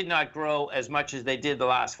that they did not grow as much as they did the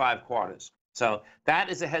last 5 quarters. So that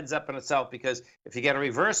is a heads up in itself, because if you get a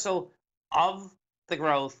reversal of the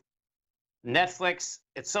growth, Netflix,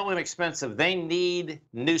 it's so inexpensive. They need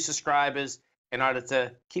new subscribers in order to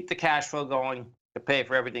keep the cash flow going to pay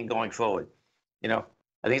for everything going forward. I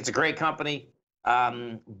think it's a great company.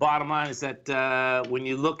 Bottom line is that when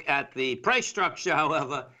you look at the price structure,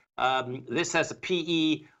 however, this has a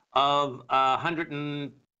PE of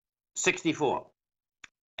 164.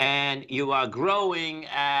 And you are growing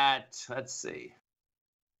at, let's see.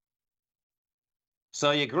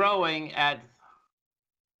 So you're growing at,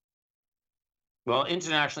 well,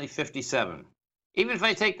 internationally 57. Even if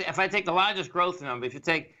I take the largest growth number, if you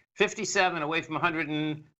take 57 away from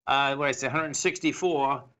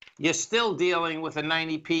 164, you're still dealing with a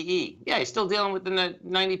 90 PE. Yeah, you're still dealing with the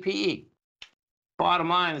 90 PE. Bottom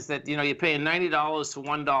line is that you're paying $90 for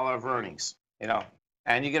 $1 of earnings.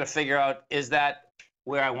 And you got to figure out, is that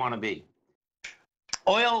where I want to be?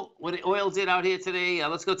 Oil, what oil did out here today?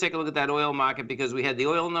 Let's go take a look at that oil market, because we had the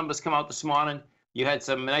oil numbers come out this morning. You had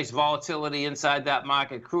some nice volatility inside that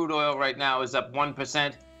market. Crude oil right now is up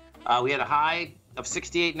 1%. We had a high of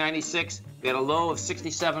 68.96. We had a low of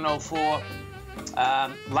 67.04.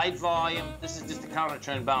 Light volume. This is just a counter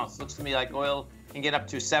trend bounce. Looks to me like oil can get up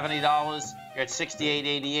to $70. You're at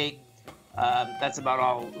 68.88. That's about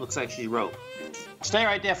all it looks like she wrote. Stay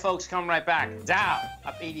right there, folks. Come right back. Dow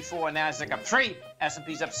up 84, Nasdaq up 3,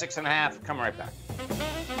 S&P's up 6.5. Come right back.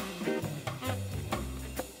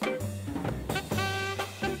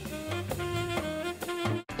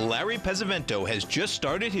 Larry Pesavento has just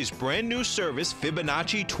started his brand new service,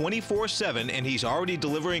 Fibonacci 24/7, and he's already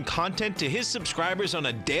delivering content to his subscribers on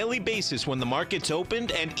a daily basis when the market's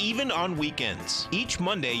opened and even on weekends. Each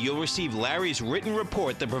Monday, you'll receive Larry's written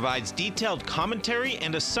report that provides detailed commentary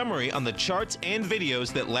and a summary on the charts and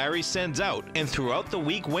videos that Larry sends out. And throughout the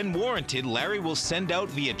week, when warranted, Larry will send out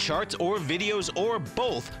via charts or videos or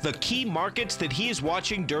both the key markets that he is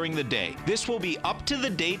watching during the day. This will be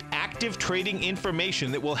up-to-the-date, active trading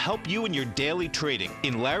information that will help you in your daily trading.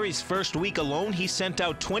 In Larry's first week alone, he sent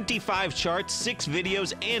out 25 charts, 6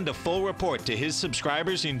 videos, and a full report to his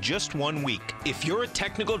subscribers in just 1 week. If you're a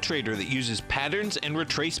technical trader that uses patterns and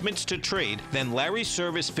retracements to trade, then Larry's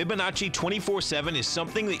service Fibonacci 24/7 is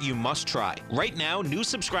something that you must try. Right now, new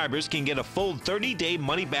subscribers can get a full 30-day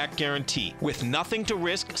money-back guarantee. With nothing to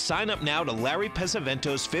risk, sign up now to Larry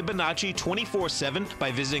Pesavento's Fibonacci 24/7 by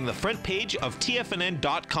visiting the front page of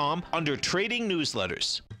TFNN.com under Trading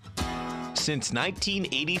Newsletters. Since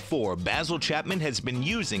 1984, Basil Chapman has been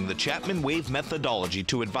using the Chapman Wave methodology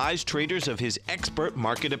to advise traders of his expert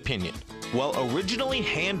market opinion. While originally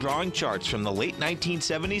hand-drawing charts from the late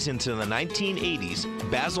 1970s into the 1980s,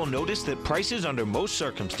 Basil noticed that prices under most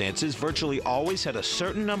circumstances virtually always had a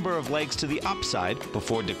certain number of legs to the upside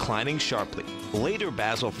before declining sharply. Later,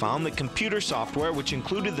 Basil found that computer software, which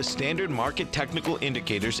included the standard market technical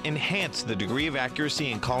indicators, enhanced the degree of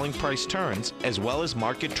accuracy in calling price turns, as well as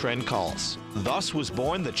market trend calls. Thus was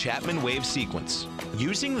born the Chapman Wave sequence.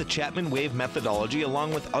 Using the Chapman Wave methodology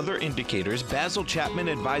along with other indicators, Basil Chapman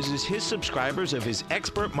advises his subscribers of his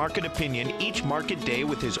expert market opinion each market day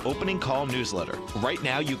with his opening call newsletter. Right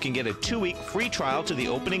now, you can get a 2-week free trial to the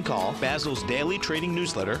opening call, Basil's daily trading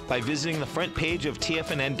newsletter, by visiting the front page of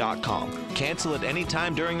TFNN.com. Cancel at any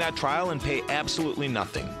time during that trial and pay absolutely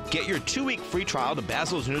nothing. Get your 2-week free trial to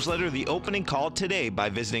Basil's newsletter, The Opening Call, today by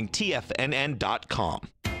visiting TFNN.com.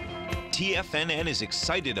 TFNN is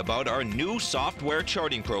excited about our new software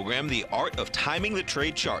charting program, The Art of Timing the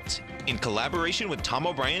Trade Charts. In collaboration with Tom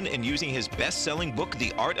O'Brien and using his best-selling book,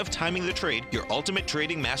 The Art of Timing the Trade, Your Ultimate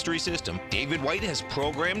Trading Mastery System, David White has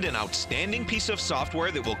programmed an outstanding piece of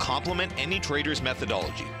software that will complement any trader's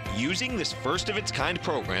methodology. Using this first-of-its-kind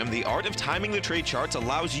program, The Art of Timing the Trade Charts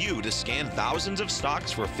allows you to scan thousands of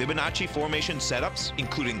stocks for Fibonacci formation setups,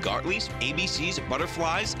 including Gartley's, ABC's,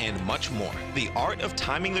 butterflies, and much more. The Art of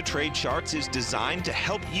Timing the Trade Charts is designed to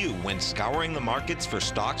help you when scouring the markets for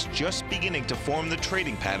stocks just beginning to form the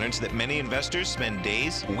trading patterns that many investors spend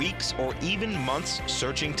days, weeks, or even months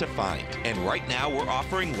searching to find. And right now, we're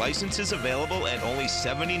offering licenses available at only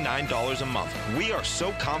 $79 a month. We are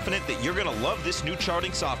so confident that you're going to love this new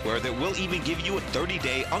charting software that will even give you a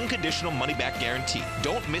 30-day unconditional money-back guarantee.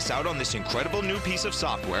 Don't miss out on this incredible new piece of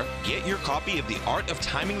software. Get your copy of The Art of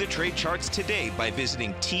Timing the Trade Charts today by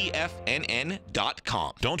visiting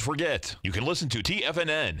TFNN.com. Don't forget, you can listen to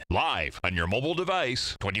TFNN live on your mobile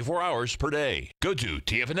device 24 hours per day. Go to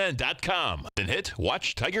TFNN.com, then hit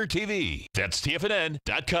Watch Tiger TV. That's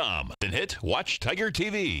TFNN.com, then hit Watch Tiger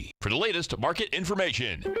TV for the latest market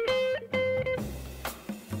information.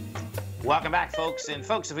 Welcome back, folks. And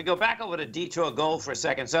folks, if we go back over to Detour Gold for a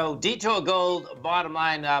second. So Detour Gold, bottom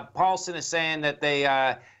line, Paulson is saying that they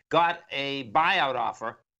got a buyout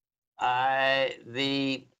offer.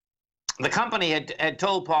 The company had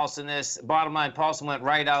told Paulson this. Bottom line, Paulson went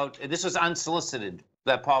right out. This was unsolicited,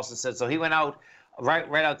 that Paulson said. So he went out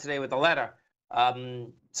right out today with a letter.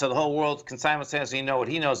 So the whole world can simultaneously know what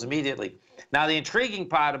he knows immediately. Now, the intriguing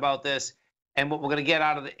part about this, and what we're going to get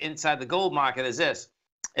out of the inside the gold market, is this: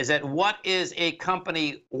 is that what is a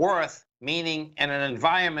company worth, meaning in an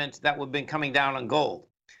environment that we've been coming down on gold?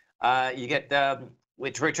 You get,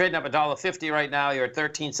 we're trading up $1.50 right now. You're at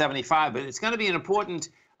 $13.75, but it's going to be an important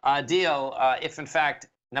deal if, in fact,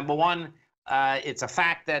 number one, it's a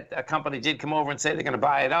fact that a company did come over and say they're going to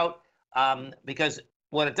buy it out, because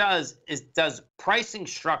what it does is does pricing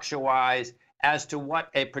structure-wise as to what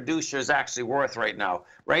a producer is actually worth right now.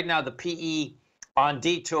 Right now, the PE on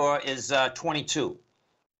Detour is 22.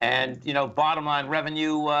 And, you know, bottom line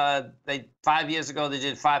revenue, 5 years ago, they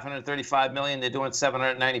did $535 million. They're doing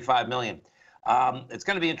 $795 million. It's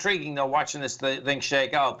going to be intriguing, though, watching this thing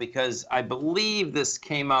shake out, because I believe this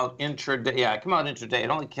came out intraday. Yeah, it came out intraday.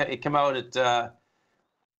 It came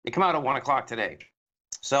out at 1 o'clock today.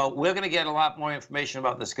 So we're going to get a lot more information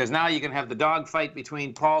about this, because now you can have the dogfight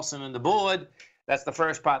between Paulson and the board. That's the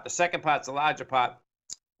first part. The second part's the larger part,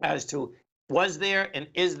 as to was there and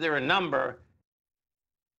is there a number?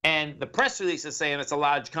 And the press release is saying it's a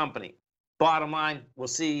large company. Bottom line, we'll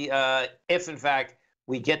see if, in fact,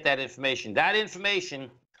 we get that information. That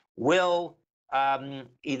information will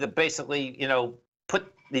either basically,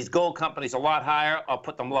 put these gold companies a lot higher or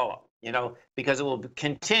put them lower, because it will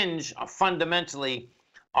continge fundamentally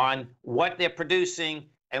on what they're producing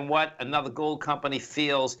and what another gold company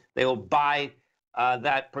feels they will buy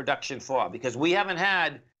that production for. Because we haven't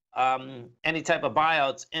had any type of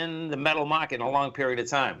buyouts in the metal market in a long period of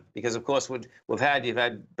time. Because, of course, you've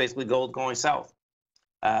had basically gold going south.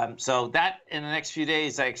 So that in the next few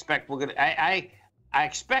days, I expect we're going to. I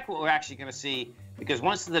expect what we're actually going to see, because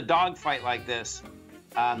once the dogfight like this,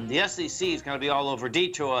 the SEC is going to be all over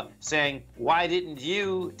Detour saying, why didn't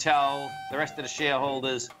you tell the rest of the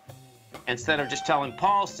shareholders, instead of just telling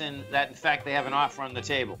Paulson that, in fact, they have an offer on the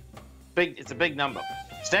table? It's a big number.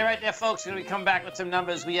 Stay right there, folks. We're going to come back with some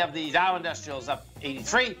numbers. We have the Dow Industrials up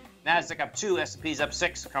 83, NASDAQ up 2, S&P's up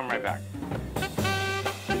 6. Come right back.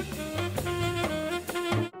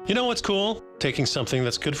 You know what's cool? Taking something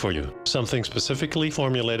that's good for you. Something specifically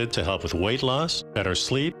formulated to help with weight loss, better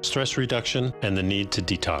sleep, stress reduction, and the need to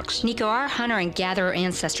detox. Nico, our hunter and gatherer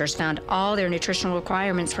ancestors found all their nutritional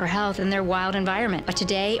requirements for health in their wild environment. But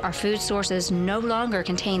today, our food sources no longer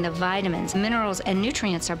contain the vitamins, minerals, and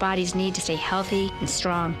nutrients our bodies need to stay healthy and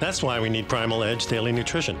strong. That's why we need Primal Edge Daily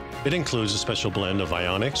Nutrition. It includes a special blend of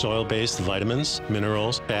ionic, oil-based vitamins,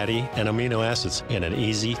 minerals, fatty, and amino acids in an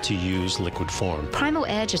easy-to-use liquid form. Primal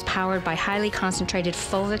Edge is powered by highly concentrated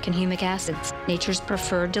fulvic and humic acids, nature's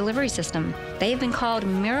preferred delivery system. They have been called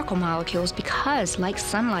miracle molecules because, like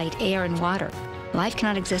sunlight, air, and water, life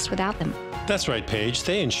cannot exist without them. That's right, Paige.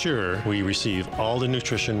 They ensure we receive all the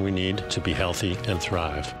nutrition we need to be healthy and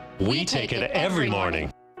thrive. We take it every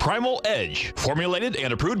morning. Primal Edge, formulated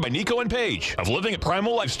and approved by Nico and Paige of Living a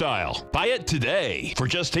Primal Lifestyle. Buy it today for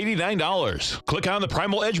just $89. Click on the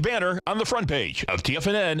Primal Edge banner on the front page of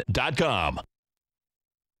TFNN.com.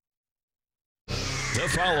 The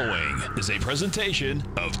following is a presentation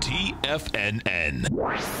of TFNN.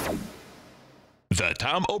 The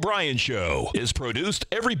Tom O'Brien Show is produced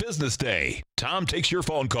every business day. Tom takes your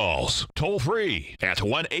phone calls toll free at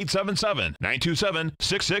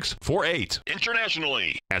 1-877-927-6648.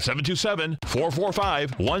 Internationally at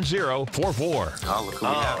 727-445-1044. Oh, look who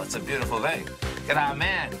we have. It's a beautiful day. Look at our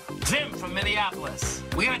man, Jim from Minneapolis.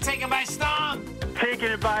 We're going to take it by storm. Taking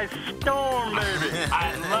it by storm, baby.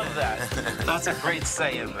 I love that. That's a great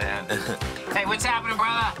saying, man. Hey, what's happening,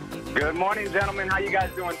 brother? Good morning, gentlemen. How you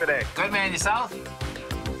guys doing today? Good, man. Yourself?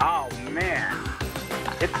 Oh, man.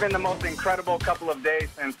 It's been the most incredible couple of days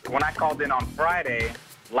since when I called in on Friday,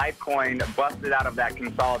 Litecoin busted out of that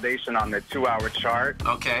consolidation on the 2-hour chart.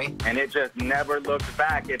 Okay. And it just never looked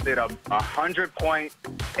back. It did a 100-point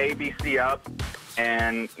ABC up,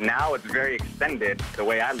 and now it's very extended the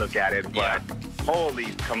way I look at it. But holy,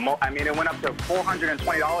 I mean, it went up to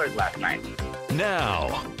 $420 last night.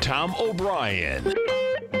 Now, Tom O'Brien.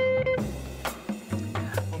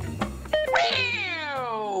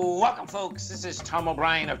 Welcome, folks. This is Tom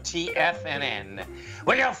O'Brien of TFNN.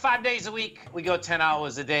 We go 5 days a week. We go 10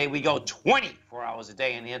 hours a day. We go 24 hours a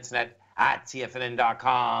day on the internet at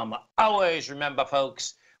TFNN.com. Always remember,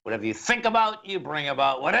 folks, whatever you think about, you bring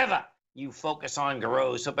about. Whatever you focus on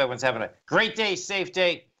grows. Hope everyone's having a great day, safe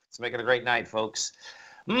day. Let's make it a great night, folks.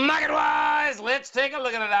 Market-wise, let's take a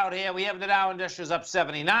look at it out here. We have the Dow Industrials up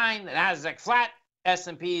 79, the NASDAQ flat,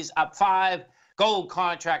 S&P's up 5, gold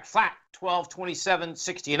contract flat,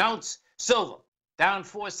 12.2760 an ounce. Silver down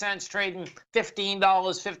 4 cents, trading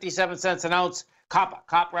 $15.57 an ounce.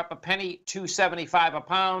 Copper up a penny, $2.75 a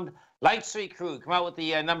pound. Light sweet crude come out with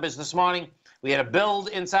the numbers this morning. We had a build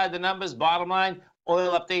inside the numbers. Bottom line,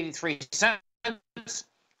 oil up to 83 cents,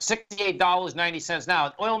 $68.90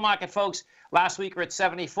 now. Oil market, folks, last week we're at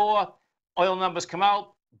 74. Oil numbers come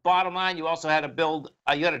out. Bottom line, you also had a build.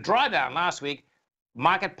 You had a drawdown last week.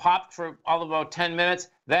 Market popped for all of about 10 minutes,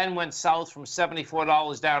 then went south from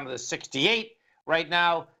 $74 down to the 68. Right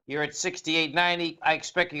now, you're at 68.90. I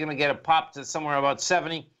expect you're going to get a pop to somewhere about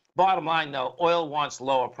 70. Bottom line, though, oil wants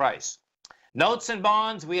lower price. Notes and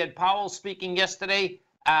bonds, we had Powell speaking yesterday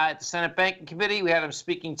at the Senate Banking Committee. We had him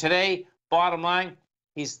speaking today. Bottom line,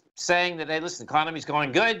 he's saying that, hey, listen, the economy's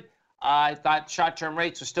going good. I thought short-term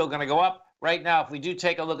rates were still going to go up. right now, if we do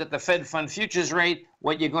take a look at the Fed Fund futures rate,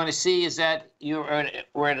 what you're going to see is that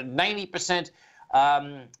we're at a 90%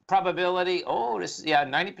 probability. Oh, this is, yeah,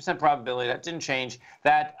 90% probability. That didn't change.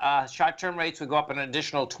 That short-term rates would go up an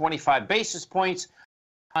additional 25 basis points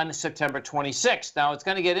on September 26th. Now, it's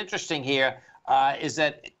going to get interesting here. Is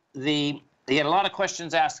that you had a lot of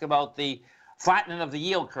questions asked about the flattening of the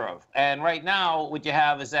yield curve. And right now, what you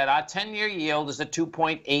have is that our 10-year yield is at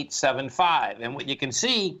 2.875. And what you can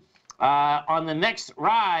see on the next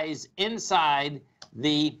rise inside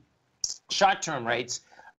the short-term rates,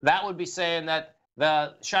 that would be saying that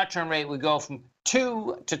the short-term rate would go from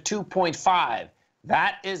 2 to 2.5.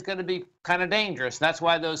 That is going to be kind of dangerous. That's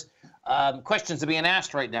why those questions are being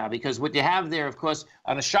asked right now, because what you have there, of course,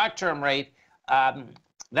 on a short-term rate,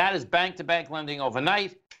 that is bank-to-bank lending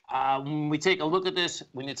overnight. When we take a look at this,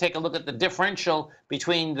 when you take a look at the differential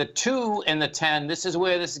between the 2 and the 10, this is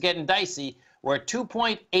where this is getting dicey. We're at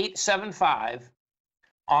 2.875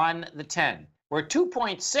 on the 10. We're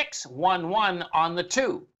 2.611 on the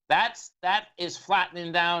 2. That is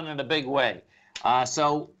flattening down in a big way.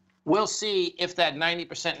 So we'll see if that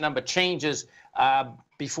 90% number changes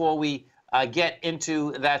before we get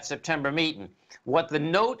into that September meeting. What the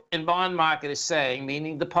note and bond market is saying,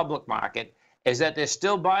 meaning the public market, is that they're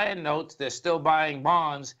still buying notes, they're still buying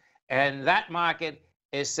bonds, and that market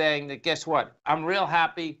is saying that, guess what? I'm real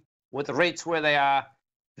happy with the rates where they are.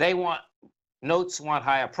 Notes want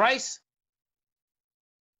higher price,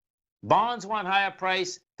 bonds want higher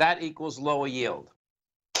price, that equals lower yield.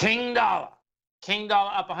 King dollar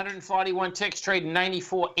up 141 ticks, trading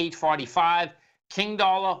 94,845. King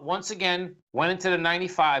dollar once again went into the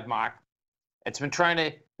 95 mark. It's been trying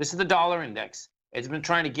to, this is the dollar index. It's been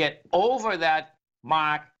trying to get over that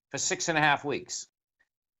mark for 6.5 weeks.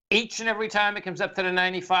 Each and every time it comes up to the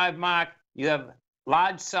 95 mark, you have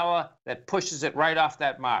large seller that pushes it right off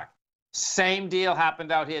that mark. Same deal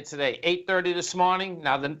happened out here today. 8:30 this morning.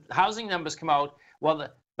 Now the housing numbers come out. Well,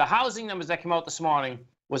 the housing numbers that came out this morning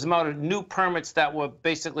was the amount of new permits that were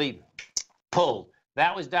basically pulled.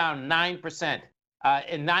 That was down 9%.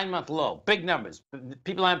 In 9-month low. Big numbers.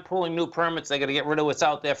 People aren't pulling new permits. They got to get rid of what's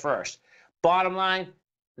out there first. Bottom line,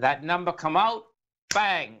 that number come out,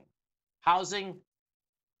 bang. Housing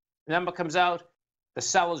number comes out. The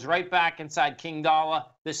seller's right back inside King dollar.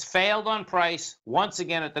 This failed on price. Once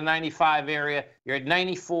again at the 95 area. You're at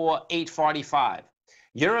 94,845.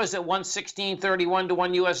 Euro's at 116.31 to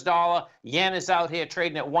 1 US dollar. Yen is out here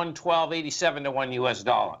trading at 112.87 to 1 US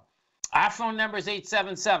dollar. Our phone number is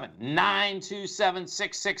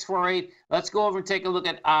 877-927-6648. Let's go over and take a look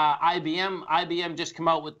at IBM. IBM just come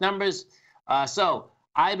out with numbers. So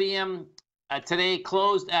IBM today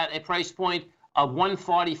closed at a price point of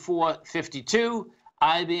 144.52.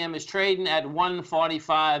 IBM is trading at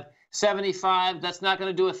 145.75. That's not going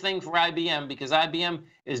to do a thing for IBM because IBM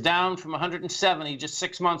is down from 170 just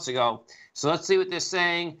 6 months ago. So let's see what they're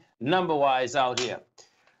saying number-wise out here.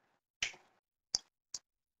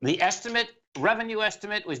 The revenue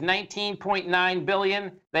estimate was $19.9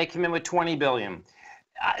 billion. They came in with $20 billion.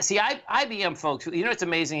 See, IBM folks, you know what's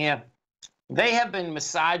amazing here? They have been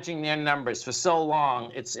massaging their numbers for so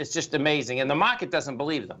long. It's just amazing. And the market doesn't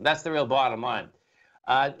believe them. That's the real bottom line.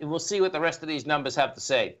 We'll see what the rest of these numbers have to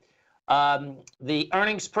say. The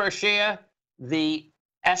earnings per share, the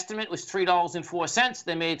estimate was $3.04.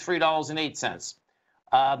 They made $3.08.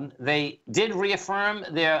 They did reaffirm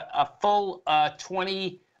their full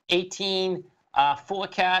 2018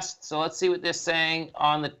 forecast. So let's see what they're saying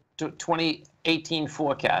on the 2018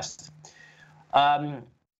 forecast.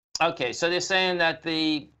 Okay, so they're saying that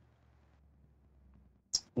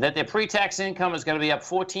their pre-tax income is going to be up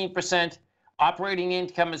 14%. Operating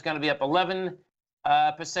income is going to be up 11%.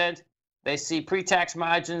 They see pre-tax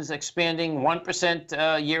margins expanding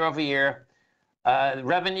 1% year over year.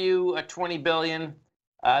 Revenue at $20 billion.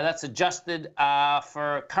 That's adjusted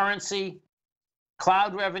for currency.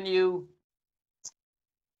 Cloud revenue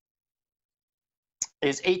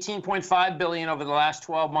is $18.5 billion over the last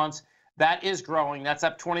 12 months. That is growing. That's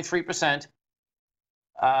up 23%.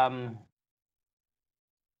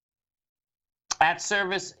 At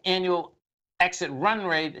service annual exit run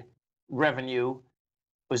rate revenue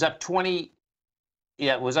was up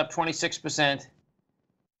 26%.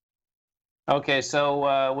 Okay,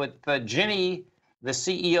 so with Ginny, the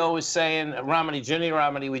CEO is saying, Ginny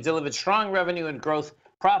Ramani, we delivered strong revenue and growth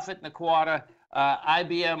profit in the quarter.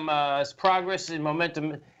 IBM's progress and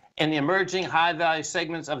momentum in the emerging high-value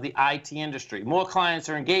segments of the IT industry. More clients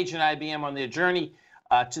are engaged in IBM on their journey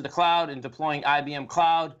to the cloud and deploying IBM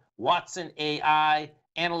Cloud, Watson AI,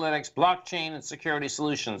 analytics, blockchain, and security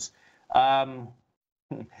solutions.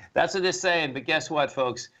 That's what they're saying, but guess what,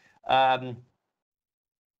 folks? Okay,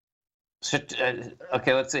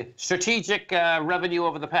 let's see. Strategic revenue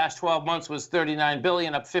over the past 12 months was $39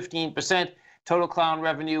 billion, up 15%. Total cloud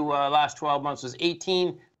revenue last 12 months was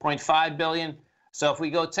 $18.5 billion. So if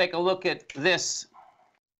we go take a look at this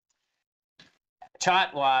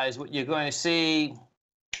chart-wise, what you're going to see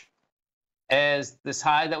is this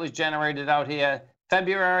high that was generated out here.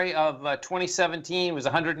 February of 2017 was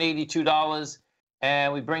 $182,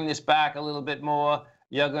 and we bring this back a little bit more.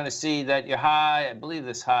 You're going to see that your high, I believe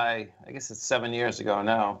this high, I guess it's 7 years ago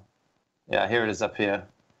now. Yeah, here it is up here.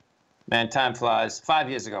 Man, time flies. 5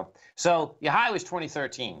 years ago. So your high was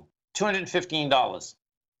 2013, $215.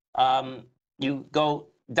 You go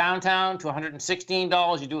downtown to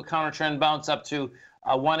 $116. You do a counter trend bounce up to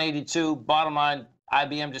 182. Bottom line,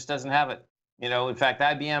 IBM just doesn't have it. You know, in fact,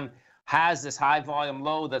 IBM has this high volume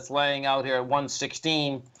low that's laying out here at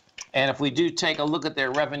 116. And if we do take a look at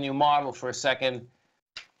their revenue model for a second,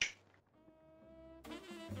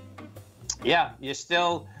 yeah, you're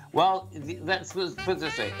still, well, let's put it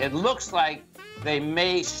this way. It looks like they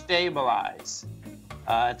may stabilize.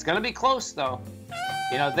 It's going to be close, though.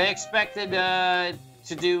 You know, they expected to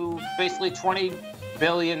do basically 20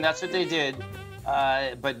 billion. That's what they did.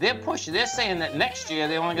 But they're pushing. They're saying that next year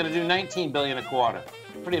they're only going to do 19 billion a quarter.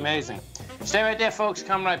 Pretty amazing. Stay right there, folks.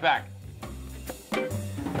 Come right back.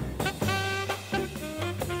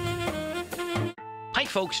 Hi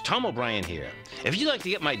folks, Tom O'Brien here. If you'd like to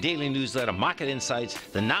get my daily newsletter, Market Insights,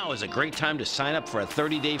 then now is a great time to sign up for a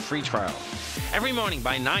 30-day free trial. Every morning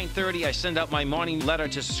by 9:30, I send out my morning letter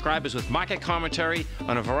to subscribers with market commentary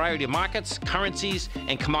on a variety of markets, currencies,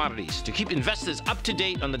 and commodities to keep investors up to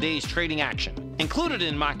date on the day's trading action. Included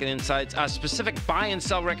in Market Insights are specific buy and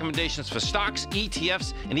sell recommendations for stocks,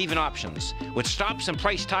 ETFs, and even options, with stops and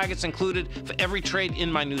price targets included for every trade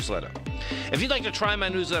in my newsletter. If you'd like to try my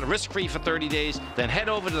newsletter risk-free for 30 days, then head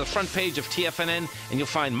over to the front page of TFNN and you'll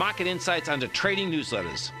find Market Insights under Trading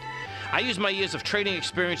Newsletters. I use my years of trading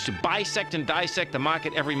experience to bisect and dissect the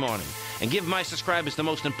market every morning and give my subscribers the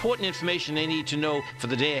most important information they need to know for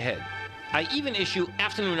the day ahead. I even issue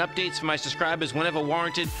afternoon updates for my subscribers whenever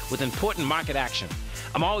warranted with important market action.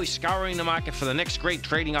 I'm always scouring the market for the next great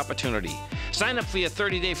trading opportunity. Sign up for your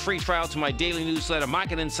 30-day free trial to my daily newsletter,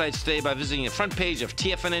 Market Insights, today by visiting the front page of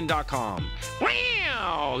TFNN.com.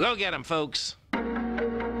 Wow! Go get 'em, folks.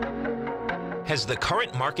 Has the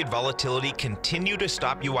current market volatility continued to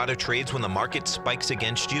stop you out of trades when the market spikes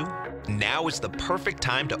against you? Now is the perfect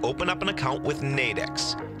time to open up an account with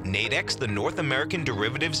Nadex. Nadex, the North American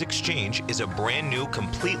Derivatives Exchange, is a brand new,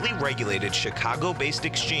 completely regulated Chicago-based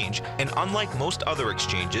exchange, and unlike most other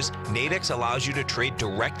exchanges, Nadex allows you to trade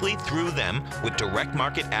directly through them with direct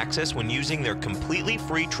market access when using their completely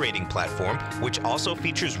free trading platform, which also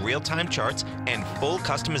features real-time charts and full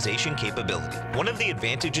customization capability. One of the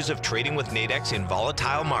advantages of trading with Nadex in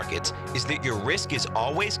volatile markets is that your risk is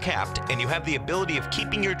always capped and you have the ability of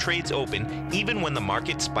keeping your trades open even when the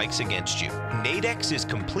market spikes against you. Nadex is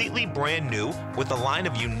completely brand new with a line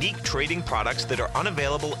of unique trading products that are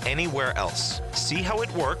unavailable anywhere else. See how it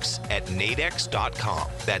works at nadex.com.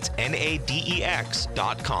 That's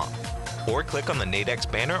NADEX.com. Or click on the Nadex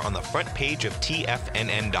banner on the front page of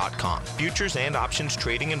TFNN.com. Futures and options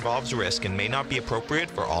trading involves risk and may not be appropriate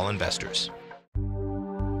for all investors.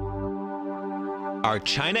 Are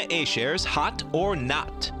China A-shares hot or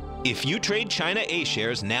not? If you trade China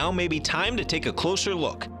A-shares, now may be time to take a closer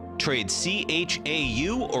look. Trade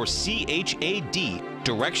CHAU or CHAD,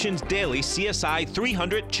 Directions Daily CSI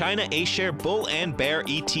 300 China A-share Bull and Bear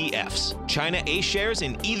ETFs. China A-shares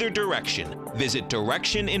in either direction. Visit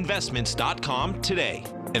directioninvestments.com today.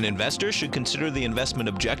 An investor should consider the investment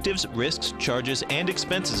objectives, risks, charges, and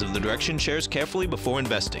expenses of the Direction shares carefully before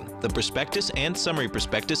investing. The prospectus and summary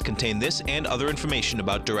prospectus contain this and other information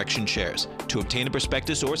about Direction shares. To obtain a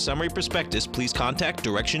prospectus or summary prospectus, please contact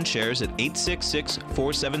Direction shares at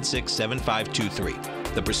 866-476-7523.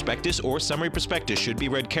 The prospectus or summary prospectus should be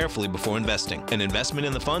read carefully before investing. An investment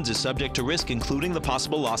in the funds is subject to risk, including the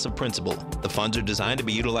possible loss of principal. The funds are designed to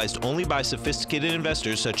be utilized only by sophisticated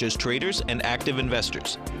investors such as traders and active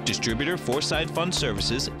investors. Distributor Foresight Fund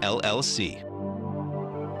Services, LLC.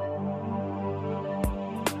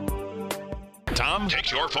 Tom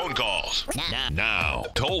takes your phone calls now.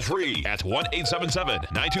 Toll free at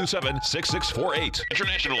 1-877-927-6648.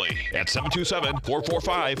 Internationally at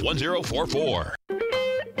 727-445-1044.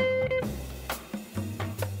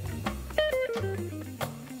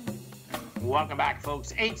 Welcome back,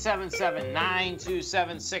 folks.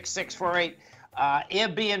 877-927-6648.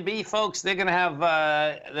 Airbnb, folks, they're going to have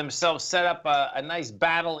themselves set up a nice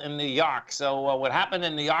battle in New York. So what happened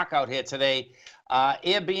in New York out here today,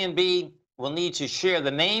 Airbnb will need to share the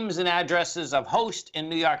names and addresses of hosts in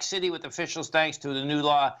New York City with officials thanks to the new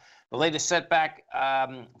law. The latest setback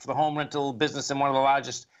for the home rental business in one of the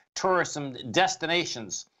largest tourism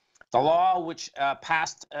destinations. The law, which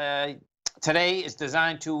passed today, is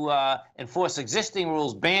designed to enforce existing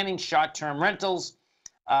rules banning short-term rentals.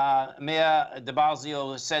 Mayor de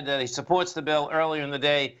Blasio said that he supports the bill. Earlier in the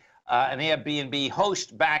day, an Airbnb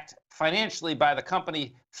host backed financially by the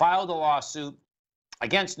company filed a lawsuit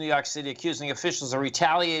against New York City, accusing officials of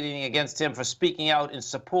retaliating against him for speaking out in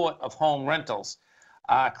support of home rentals.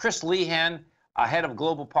 Chris Lehan, head of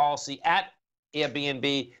global policy at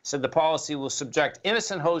Airbnb, said the policy will subject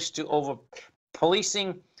innocent hosts to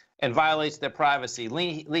over-policing and violates their privacy.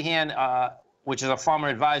 Lehan, which is a former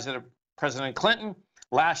advisor to President Clinton,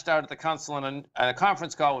 lashed out at the council in a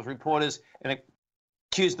conference call with reporters and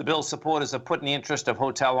accused the bill's supporters of putting the interest of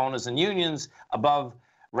hotel owners and unions above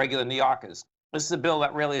regular New Yorkers. This is a bill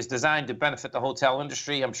that really is designed to benefit the hotel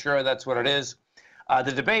industry. I'm sure that's what it is.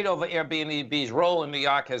 The debate over Airbnb's role in New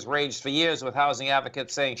York has raged for years, with housing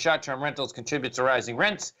advocates saying short-term rentals contribute to rising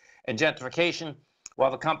rents and gentrification, while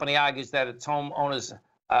the company argues that its homeowners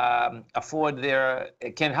helps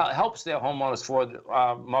their homeowners afford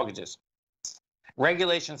mortgages.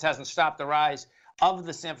 Regulations hasn't stopped the rise of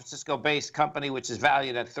the San Francisco-based company, which is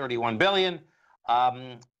valued at $31 billion.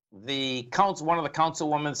 One of the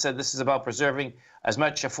councilwomen said this is about preserving as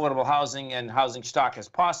much affordable housing and housing stock as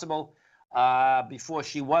possible. Before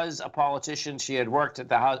she was a politician, she had worked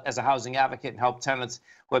as a housing advocate and helped tenants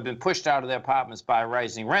who had been pushed out of their apartments by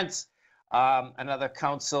rising rents. Another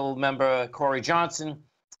council member, Corey Johnson,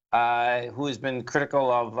 who has been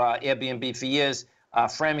critical of Airbnb for years,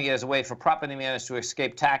 framing it as a way for property managers to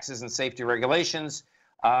escape taxes and safety regulations.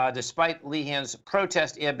 Despite Lehan's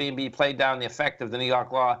protest, Airbnb played down the effect of the New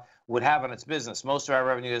York law would have on its business. Most of our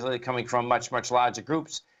revenue is really coming from much larger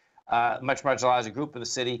groups. Much larger group in the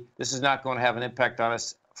city. This is not going to have an impact on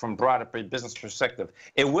us from broader business perspective.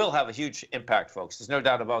 It will have a huge impact, folks. There's no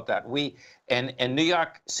doubt about that. In New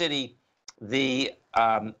York City, the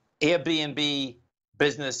Airbnb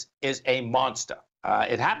business is a monster.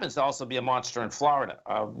 It happens to also be a monster in Florida.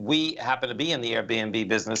 We happen to be in the Airbnb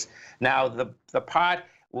business. Now, the part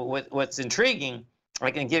what's intriguing,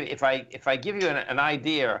 I can give if I give you an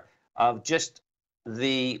idea of just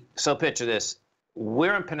so picture this.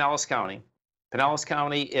 We're in Pinellas County. Pinellas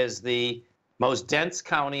County is the most dense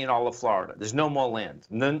county in all of Florida. There's no more land.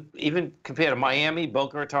 None, even compared to Miami,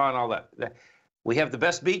 Boca Raton, all that. We have the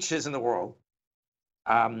best beaches in the world.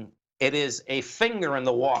 It is a finger in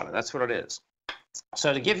the water. That's what it is.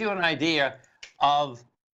 So to give you an idea of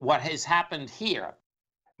what has happened here,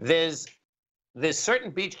 there's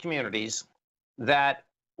certain beach communities that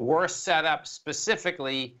were set up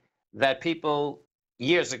specifically that people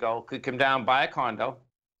years ago could come down, buy a condo,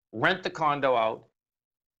 rent the condo out.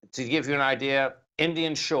 To give you an idea,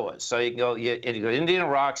 Indian Shores. So you can go, you go Indian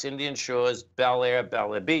Rocks, Indian Shores, Bel Air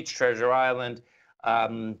Beach, Treasure Island,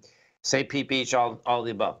 St. Pete Beach, all the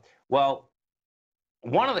above. Well,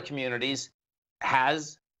 one of the communities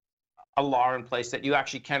has a law in place that you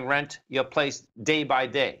actually can rent your place day by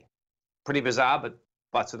day. Pretty bizarre, but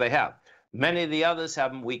that's what they have. Many of the others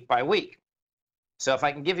have them week by week. So if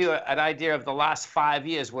I can give you an idea of the last 5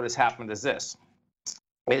 years, what has happened is this,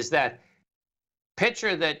 is that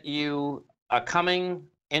picture that you are coming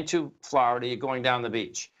into Florida, you're going down the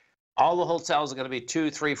beach. All the hotels are going to be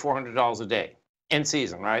 $200, $300, $400 a day in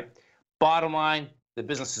season, right? Bottom line, the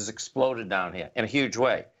business has exploded down here in a huge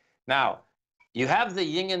way. Now, you have the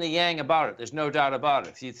yin and the yang about it. There's no doubt about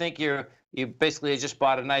it. If you think you basically just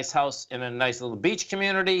bought a nice house in a nice little beach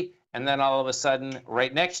community, and then all of a sudden,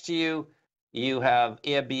 right next to you, you have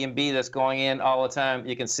Airbnb that's going in all the time.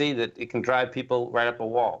 You can see that it can drive people right up a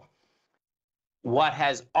wall. What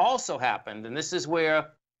has also happened, and this is where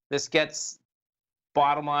this gets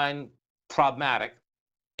bottom line problematic,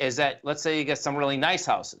 is that let's say you get some really nice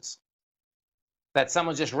houses that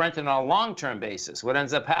someone's just renting on a long-term basis. What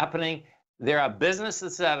ends up happening, there are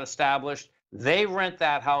businesses that are established, they rent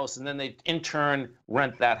that house, and then they in turn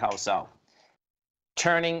rent that house out,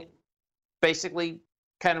 turning basically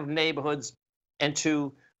kind of neighborhoods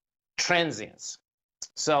into transients.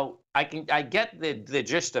 So I get the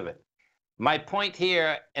gist of it. My point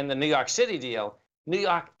here in the New York City deal, New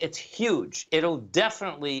York, it's huge. It'll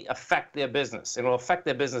definitely affect their business. It'll affect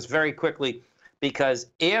their business very quickly because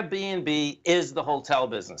Airbnb is the hotel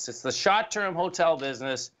business. It's the short-term hotel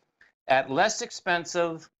business at less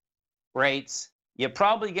expensive rates. You're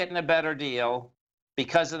probably getting a better deal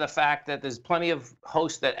because of the fact that there's plenty of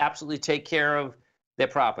hosts that absolutely take care of their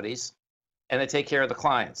properties and they take care of the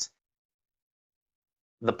clients.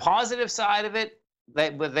 The positive side of it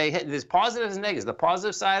there's positives and negatives. The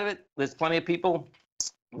positive side of it, there's plenty of people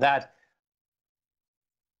that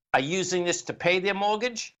are using this to pay their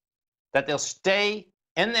mortgage, that they'll stay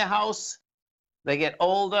in their house. They get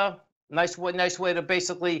older. Nice way to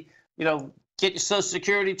basically, get your Social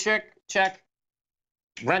Security check,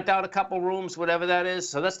 rent out a couple rooms, whatever that is.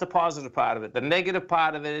 So that's the positive part of it. The negative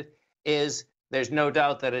part of it is there's no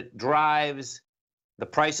doubt that it drives the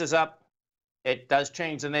prices up. It does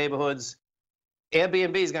change the neighborhoods.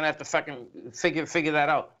 Airbnb is going to have to fucking figure that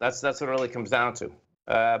out. That's what it really comes down to.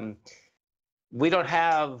 We don't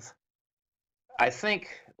have, I think,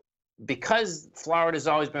 because Florida's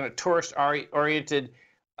always been a tourist-oriented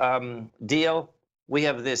deal, we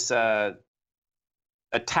have this a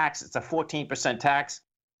tax. It's a 14% tax.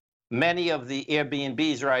 Many of the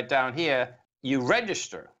Airbnbs right down here, you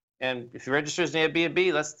register. And if you register as an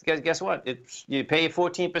Airbnb, guess what? You pay a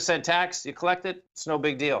 14% tax, you collect it, it's no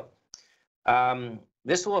big deal.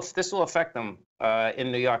 This will affect them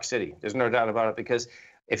in New York City. There's no doubt about it, because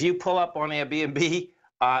if you pull up on Airbnb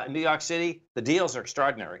in New York City, the deals are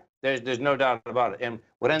extraordinary. There's no doubt about it. And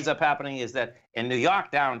what ends up happening is that in New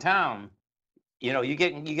York downtown, you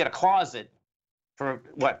get a closet for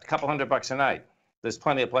what, a couple $100 a night. There's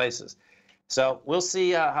plenty of places. So we'll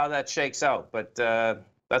see how that shakes out. But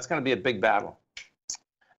that's going to be a big battle.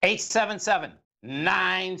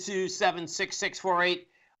 877-927-6648.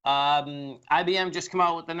 IBM just come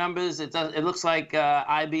out with the numbers. It looks like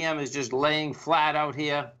IBM is just laying flat out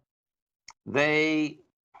here. They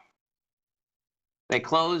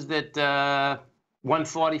closed at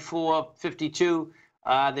 144.52.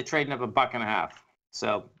 They're trading up $1.50.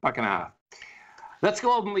 So $1.50. Let's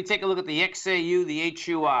go over and we take a look at the XAU, the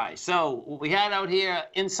HUI. So what we had out here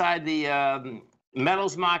inside the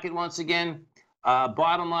metals market once again.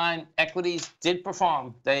 Bottom line, equities did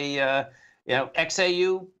perform. They,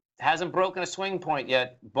 XAU hasn't broken a swing point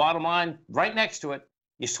yet. Bottom line, right next to it,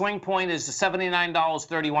 your swing point is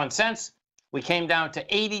 $79.31. We came down to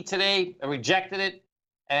 80 today. I rejected it.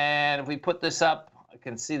 And if we put this up, I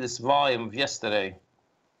can see this volume of yesterday.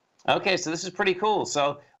 Okay, so this is pretty cool.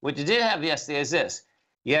 So what you did have yesterday is this.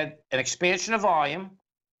 You had an expansion of volume.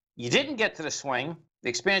 You didn't get to the swing. The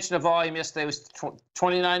expansion of volume yesterday was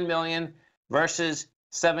 29 million versus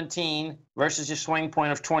 17 versus your swing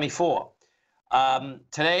point of 24.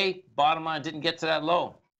 Today, bottom line, didn't get to that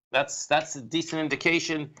low. That's a decent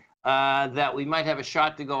indication that we might have a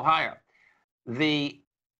shot to go higher. The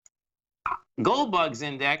Gold Bugs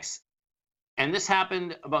Index, and this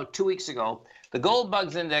happened about 2 weeks ago, the Gold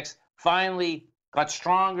Bugs Index finally got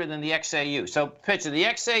stronger than the XAU. So picture the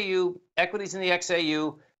XAU, equities in the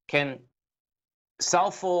XAU can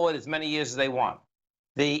sell forward as many years as they want.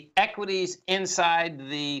 The equities inside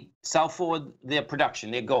the sell forward their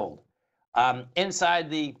production, their gold.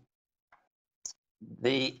 Inside the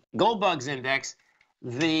Gold Bugs Index,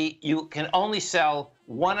 you can only sell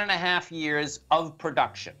 1.5 years of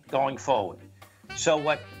production going forward. So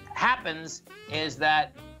what happens is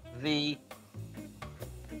that the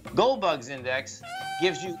Gold Bugs Index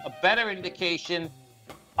gives you a better indication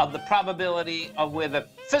of the probability of where the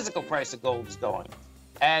physical price of gold is going.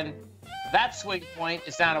 And that swing point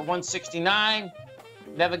is down at 169.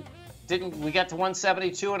 We got to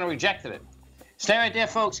 172 and I rejected it. Stay right there,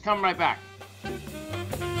 folks. Come right back.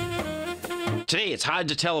 Today, it's hard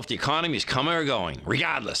to tell if the economy is coming or going.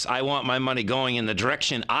 Regardless, I want my money going in the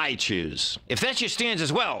direction I choose. If that's your stance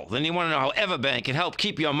as well, then you want to know how Everbank can help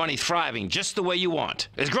keep your money thriving just the way you want.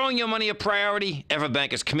 Is growing your money a priority?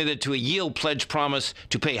 Everbank is committed to a yield pledge promise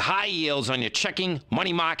to pay high yields on your checking,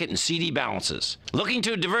 money market, and CD balances. Looking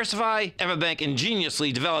to diversify? Everbank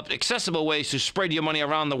ingeniously developed accessible ways to spread your money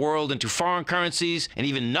around the world into foreign currencies and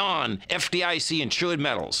even non-FDIC insured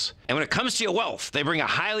metals. And when it comes to your wealth, they bring a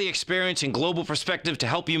highly experienced and global perspective to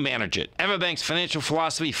help you manage it. Everbank's financial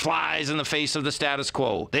philosophy flies in the face of the status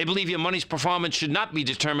quo. They believe your money's performance should not be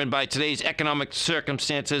determined by today's economic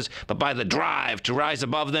circumstances, but by the drive to rise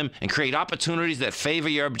above them and create opportunities that favor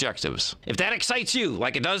your objectives. If that excites you,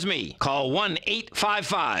 like it does me, call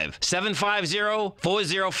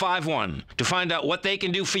 1-855-750-4051 to find out what they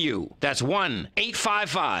can do for you. That's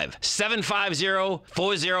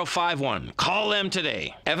 1-855-750-4051. Call them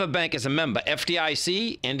today. Everbank is a member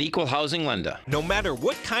FDIC and equal housing lender. No matter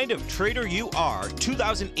what kind of trader you are,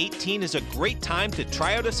 2018 is a great time to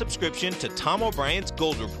try out a subscription to Tom O'Brien's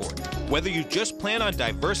Gold Report. Whether you just plan on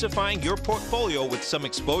diversifying your portfolio with some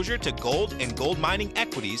exposure to gold and gold mining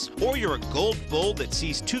equities, or you're a gold bull that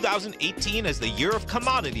sees 2018 as the year of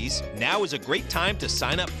commodities, now is a great time to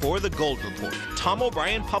sign up for the Gold Report. Tom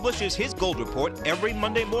O'Brien publishes his Gold Report every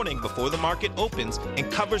Monday morning before the market opens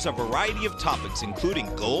and covers a variety of topics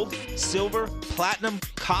including gold, silver, platinum,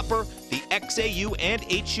 copper, the XAU and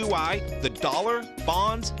HUI, the dollar,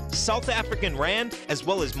 bonds, South African rand, as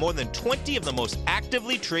well as more than 20 of the most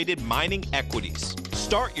actively traded mining equities.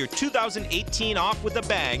 Start your 2018 off with a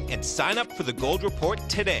bang and sign up for the Gold Report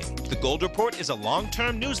today. The Gold Report is a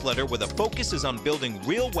long-term newsletter where the focus is on building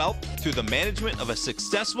real wealth through the management of a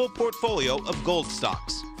successful portfolio of gold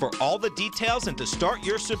stocks. For all the details and to start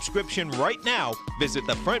your subscription right now, visit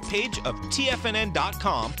the front page of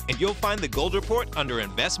TFNN.com and you'll find the Gold Report under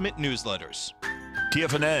Investment Newsletters.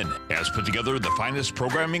 TFNN has put together the finest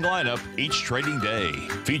programming lineup each trading day,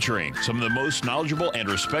 featuring some of the most knowledgeable and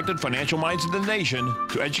respected financial minds in the nation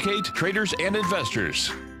to educate traders and investors.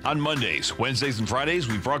 On Mondays, Wednesdays, and Fridays,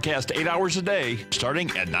 we broadcast 8 hours a day, starting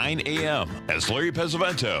at 9 a.m. as Larry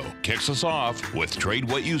Pesavento kicks us off with Trade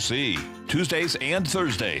What You See. Tuesdays and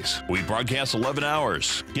Thursdays, we broadcast 11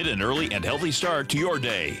 hours. Get an early and healthy start to your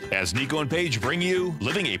day as Nico and Paige bring you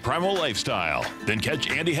Living a Primal Lifestyle. Then catch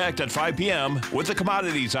Andy Hecht at 5 p.m. with the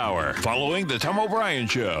Commodities Hour, following the Tom O'Brien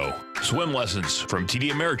Show. Swim lessons from TD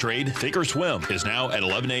Ameritrade Thinkorswim is now at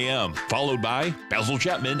 11 a.m., followed by Basil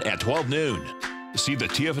Chapman at 12 noon. See the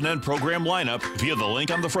TFNN program lineup via the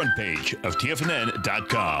link on the front page of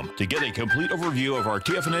TFNN.com to get a complete overview of our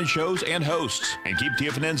TFNN shows and hosts. And keep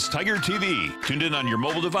TFNN's Tiger TV tuned in on your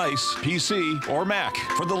mobile device, PC, or Mac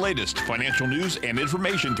for the latest financial news and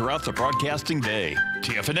information throughout the broadcasting day.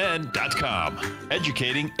 TFNN.com,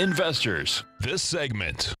 educating investors. This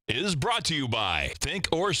segment is brought to you by Think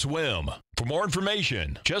or Swim. For more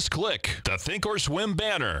information, just click the Think or Swim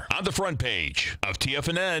banner on the front page of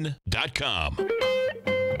TFNN.com.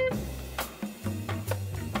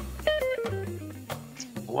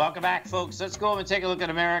 Welcome back, folks. Let's go over and take a look at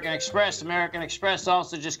American Express. American Express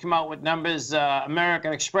also just come out with numbers.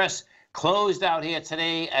 American Express closed out here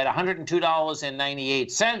today at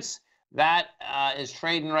 $102.98. That is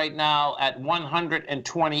trading right now at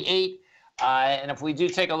 $128. And if we do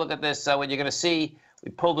take a look at this, what you're going to see, we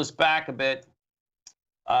pull this back a bit.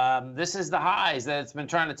 This is the highs that it's been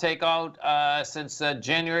trying to take out since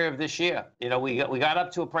January of this year. You know, we got up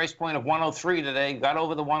to a price point of 103 today, got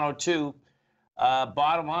over the 102.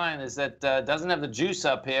 Bottom line is that doesn't have the juice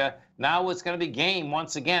up here. Now what's going to be game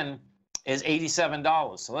once again is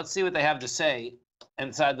 $87. So let's see what they have to say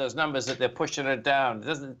inside those numbers that they're pushing it down.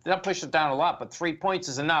 They're not pushing it down a lot, but 3 points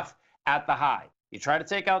is enough at the high. You try to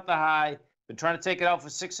take out the high. Been trying to take it out for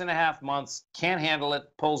 6.5 months. Can't handle it.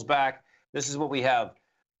 Pulls back. This is what we have.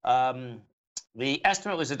 The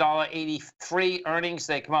estimate was $1.83 earnings.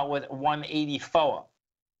 They come out with $1.84.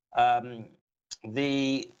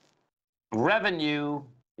 The revenue,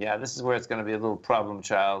 yeah, this is where it's going to be a little problem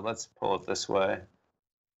child. Let's pull it this way.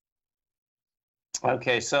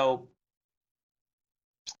 Okay, so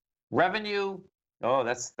revenue, oh,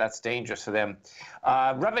 that's dangerous for them.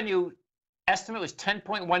 Revenue estimate was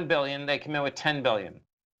 $10.1 billion. They come in with $10 billion.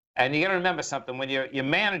 And you got to remember something. When you're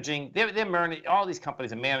managing, all these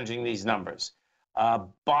companies are managing these numbers.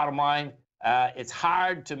 Bottom line, it's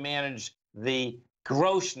hard to manage the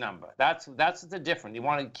gross number. That's the difference. You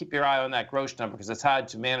want to keep your eye on that gross number because it's hard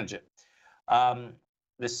to manage it.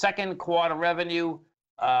 The second quarter revenue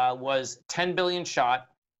was $10 billion short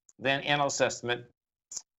than analyst estimate.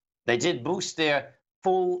 They did boost their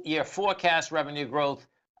full year forecast revenue growth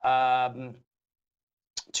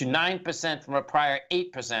to 9% from a prior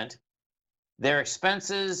 8%. Their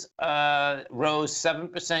expenses rose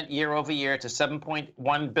 7% year over year to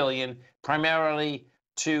 $7.1 billion, primarily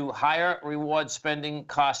to higher reward spending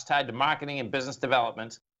costs tied to marketing and business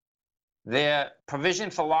development. Their provision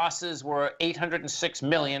for losses were $806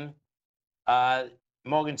 million.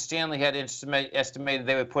 Morgan Stanley had estimated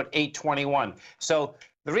they would put $821. So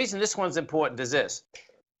the reason this one's important is this.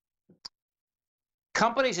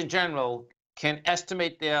 Companies in general can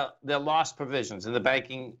estimate their loss provisions in the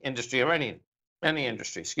banking industry or any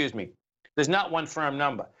industry, excuse me. There's not one firm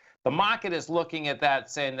number. The market is looking at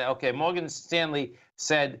that saying that, okay, Morgan Stanley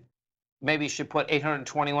said maybe you should put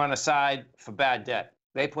 821 aside for bad debt.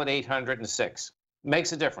 They put 806.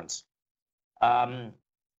 Makes a difference. You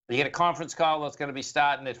get a conference call that's going to be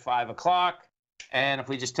starting at 5 o'clock. And if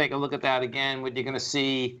we just take a look at that again, what you're going to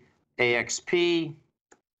see, AXP.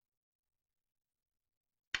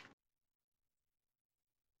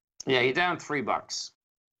 Yeah, you're down $3.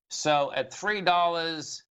 So at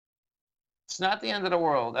 $3, It's not the end of the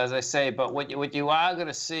world, as I say, but what you are going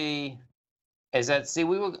to see is that, see,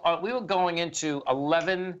 we were going into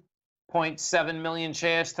 11.7 million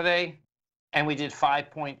shares today, and we did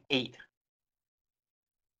 5.8.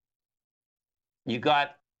 You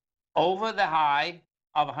got over the high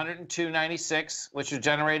of 102.96, which was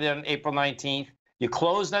generated on April 19th. You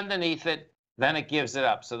closed underneath it, then it gives it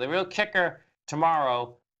up. So the real kicker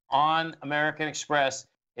tomorrow on American Express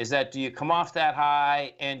is that, do you come off that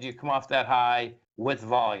high, and do you come off that high with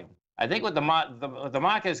volume? I think what the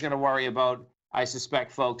market is going to worry about, I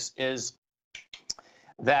suspect, folks, is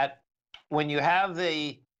that when you have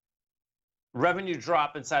the revenue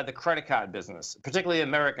drop inside the credit card business, particularly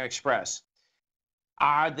American Express,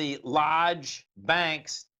 are the large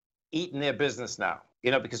banks eating their business now?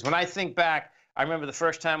 You know, because when I think back, I remember the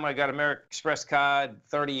first time I got American Express card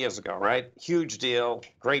 30 years ago, right? Huge deal,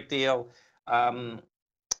 great deal.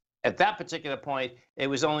 At that particular point, it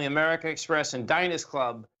was only American Express and Diners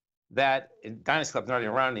Club Diners Club's not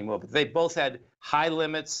even around anymore, but they both had high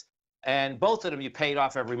limits, and both of them you paid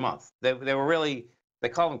off every month. They were really, they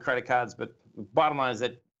call them credit cards, but bottom line is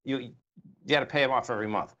that you had to pay them off every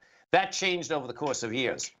month. That changed over the course of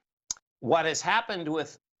years. What has happened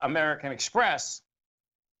with American Express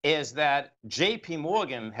is that JP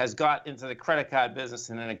Morgan has got into the credit card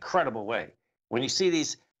business in an incredible way. When you see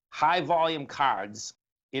these high volume cards,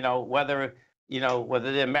 whether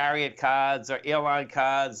they're Marriott cards or airline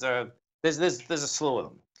cards, or there's a slew of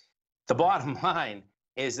them. The bottom line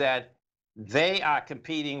is that they are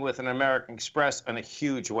competing with an American Express in a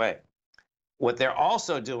huge way. What they're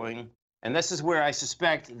also doing, and this is where I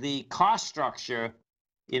suspect the cost structure,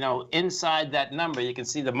 inside that number, you can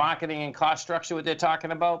see the marketing and cost structure, what they're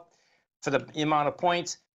talking about for the amount of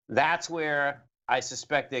points. That's where I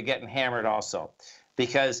suspect they're getting hammered also,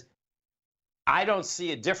 because I don't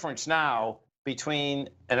see a difference now between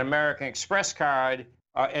an American Express card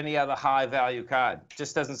or any other high value card.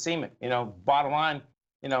 Just doesn't seem it. Bottom line,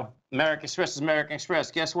 American Express is American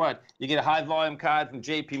Express. Guess what? You get a high volume card from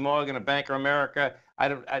JP Morgan or Bank of America. I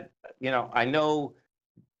know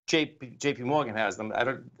JP Morgan has them.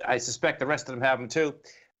 I suspect the rest of them have them too.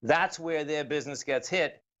 That's where their business gets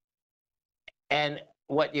hit. And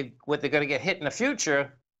what they're going to get hit in the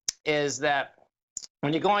future is that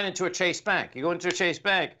when you're going into a Chase Bank, what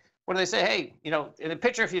do they say? Hey, in the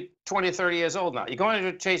picture, if you're 20 or 30 years old now, you're going into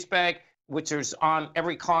a Chase Bank, which is on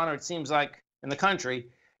every corner, it seems like, in the country.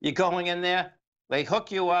 You're going in there, they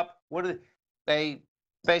hook you up. They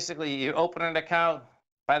basically, you open an account.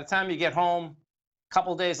 By the time you get home, a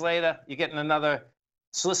couple days later, you're getting another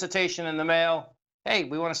solicitation in the mail. Hey,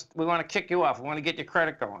 we want to kick you off. We want to get your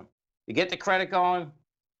credit going. You get the credit going.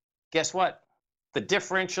 Guess what? The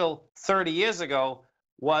differential 30 years ago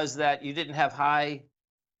was that you didn't have high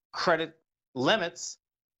credit limits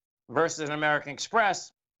versus an American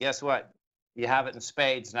Express. Guess what? You have it in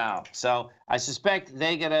spades now. So I suspect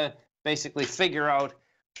they're going to basically figure out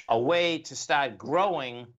a way to start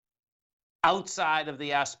growing outside of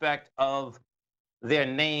the aspect of their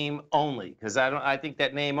name only, because I think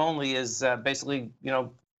that name only is basically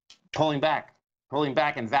pulling back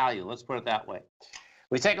in value. Let's put it that way.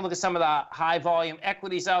 We take a look at some of the high volume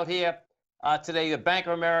equities out here. Today, your Bank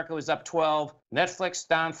of America was up 12, Netflix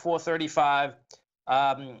down 435,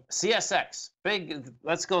 CSX, big,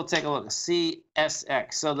 let's go take a look,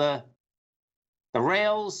 CSX. So the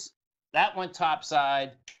rails, that went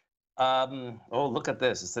topside. Oh, look at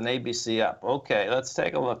this, it's an ABC up. Okay, let's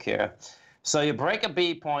take a look here. So you break a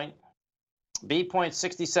B point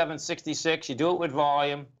 67.66, you do it with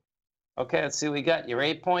volume. Okay, let's see what we got. Your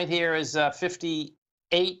A point here is 58.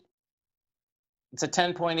 It's a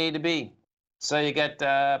 10.8 A to B. So you get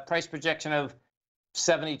price projection of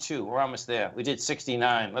 72. We're almost there. We did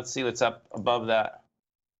 69. Let's see what's up above that.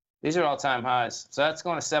 These are all-time highs. So that's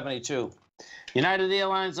going to 72. United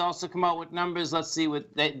Airlines also come out with numbers. Let's see what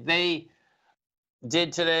they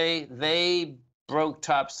did today. They broke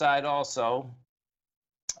topside also.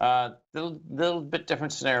 Little bit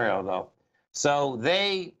different scenario, though. So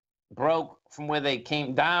they broke from where they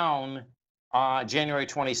came down January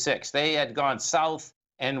 26th. They had gone south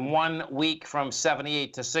in 1 week from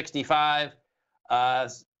 78 to 65.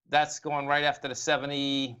 That's going right after the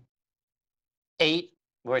 78.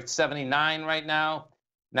 We're at 79 right now.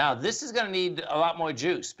 Now, this is going to need a lot more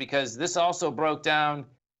juice, because this also broke down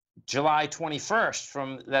July 21st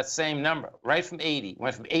from that same number, right from 80.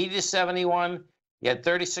 Went from 80 to 71. You had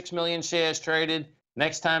 36 million shares traded.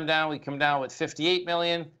 Next time down, we come down with 58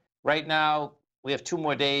 million. Right now, we have 2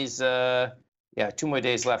 more days. 2 more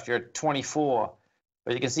days left. You're at 24.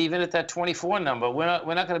 But you can see even at that 24 number, we're not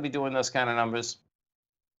going to be doing those kind of numbers.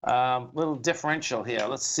 little differential here.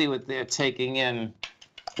 Let's see what they're taking in.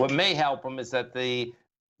 What may help them is that the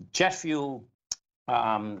jet fuel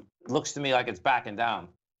looks to me like it's backing down.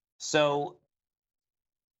 So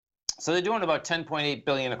they're doing about 10.8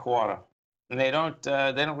 billion a quarter, and they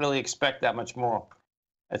don't really expect that much more.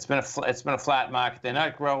 It's been a flat market. They're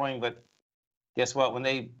not growing, but guess what? When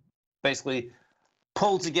they basically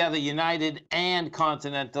pull together United and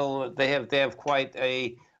Continental, they have quite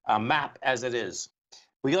a map as it is.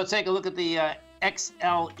 We go take a look at the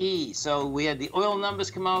XLE. So we had the oil numbers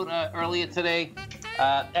come out earlier today.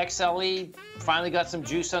 XLE finally got some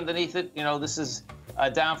juice underneath it. You know, this is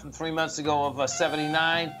down from 3 months ago of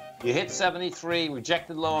 79. You hit 73,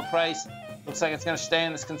 rejected lower price. Looks like it's going to stay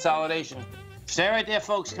in this consolidation. Stay right there,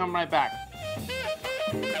 folks. Come right back.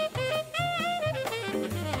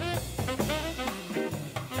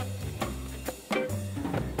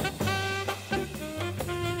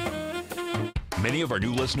 Many of our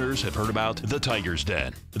new listeners have heard about the Tiger's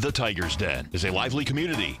Den. The Tiger's Den is a lively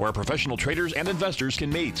community where professional traders and investors can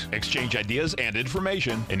meet, exchange ideas and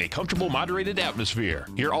information in a comfortable, moderated atmosphere.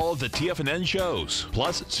 Hear all of the TFNN shows,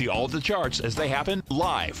 plus see all of the charts as they happen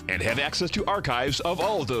live and have access to archives of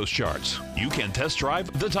all of those charts. You can test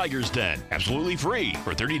drive the Tiger's Den absolutely free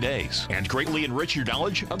for 30 days and greatly enrich your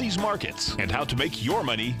knowledge of these markets and how to make your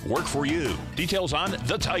money work for you. Details on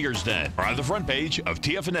the Tiger's Den are on the front page of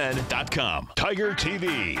TFNN.com. Tiger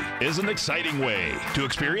TV is an exciting way to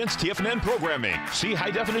experience TFNN programming. See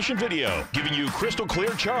high-definition video giving you crystal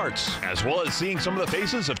clear charts, as well as seeing some of the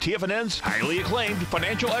faces of TFNN's highly acclaimed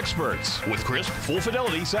financial experts with crisp,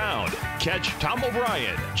 full-fidelity sound. Catch Tom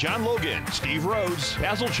O'Brien, John Logan, Steve Rhodes,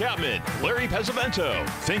 Basil Chapman, Larry Pesavento,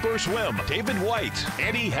 Think or Swim, David White,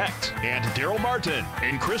 Andy Hecht, and Daryl Martin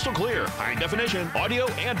in crystal clear, high-definition audio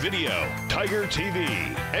and video. Tiger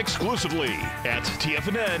TV, exclusively at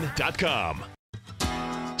TFNN.com.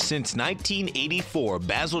 Since 1984,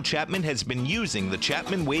 Basil Chapman has been using the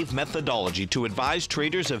Chapman Wave methodology to advise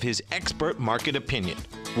traders of his expert market opinion.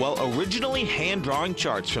 While originally hand-drawing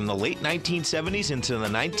charts from the late 1970s into the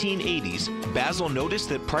 1980s, Basil noticed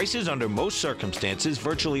that prices under most circumstances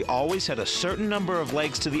virtually always had a certain number of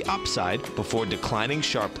legs to the upside before declining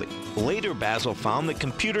sharply. Later, Basil found that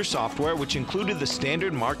computer software, which included the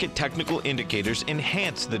standard market technical indicators,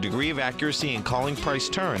 enhanced the degree of accuracy in calling price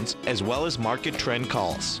turns, as well as market trend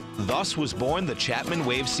calls. Thus was born the Chapman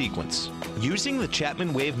Wave sequence. Using the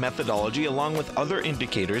Chapman Wave methodology along with other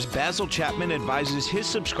indicators, Basil Chapman advises his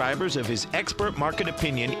subscribers of his expert market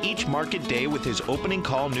opinion each market day with his opening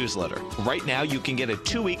call newsletter. Right now, you can get a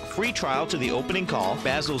 2-week free trial to the opening call,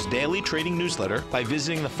 Basil's daily trading newsletter, by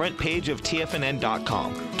visiting the front page of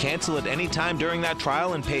TFNN.com. Cancel at any time during that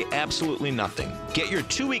trial and pay absolutely nothing. Get your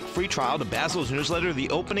 2-week free trial to Basil's newsletter, The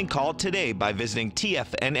Opening Call, today by visiting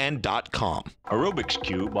TFNN.com. A Rubik's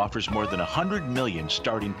Cube offers more than 100 million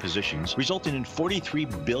starting positions, resulting in 43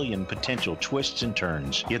 billion potential twists and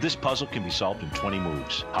turns. Yet this puzzle can be solved in 20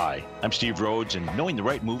 moves. Hi, I'm Steve Rhodes, and knowing the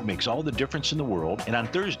right move makes all the difference in the world. And on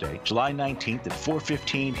Thursday, July 19th at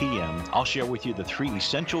 4:15 p.m., I'll share with you the 3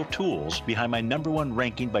 essential tools behind my #1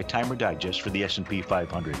 ranking by Timer Digest for the S&P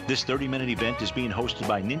 500. This 30-minute event is being hosted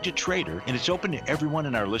by Ninja Trader, and it's open to everyone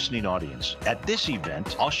in our listening audience. At this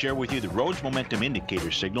event, I'll share with you the Rhodes Momentum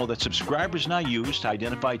Indicator signal that subscribers now use to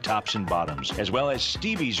identify tops and bottoms, as well as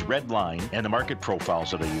Stevie's red line and the market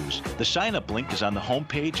profiles that I use. The sign-up link is on the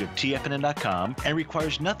homepage of TFNN.com and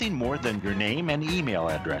requires nothing more than your name and email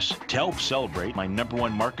address. To help celebrate my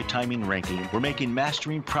 #1 market timing ranking, we're making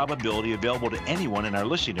Mastering Probability available to anyone in our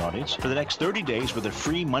listening audience for the next 30 days with a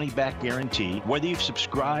free money-back guarantee, whether you've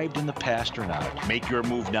subscribed in the past or not. Make your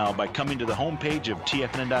move now by coming to the homepage of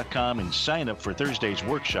TFNN.com and sign up for Thursday's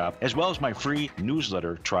workshop, as well as my free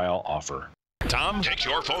newsletter trial offer. Tom takes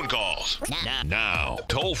your phone calls now.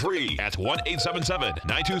 Toll free at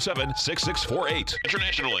 1-877-927-6648.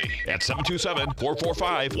 Internationally at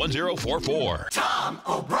 727-445-1044. Tom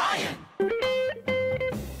O'Brien.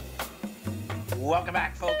 Welcome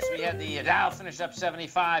back, folks. We had the Dow finished up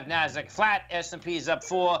 75, Nasdaq flat, S&P is up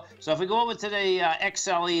 4. So if we go over to the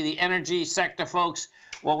XLE, the energy sector, folks,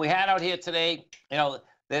 what we had out here today, you know,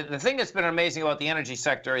 the thing that's been amazing about the energy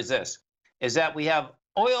sector is this, is that we have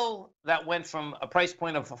oil that went from a price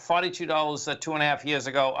point of $42 2.5 years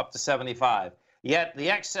ago up to 75. Yet the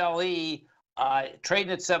XLE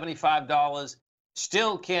trading at $75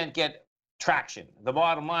 still can't get traction. The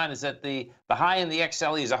bottom line is that the high in the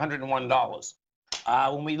XLE is $101.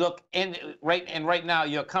 When we look right now,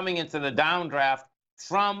 you're coming into the downdraft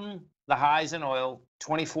from the highs in oil,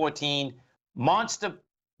 2014, monster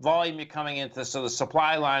volume you're coming into, so the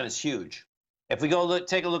supply line is huge. If we go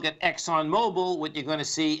take a look at ExxonMobil, what you're going to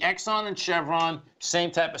see, Exxon and Chevron, same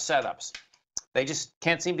type of setups. They just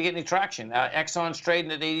can't seem to get any traction. Exxon's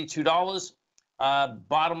trading at $82.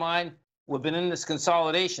 Bottom line, we've been in this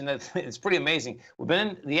consolidation. It's pretty amazing. We've been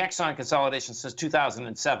in the Exxon consolidation since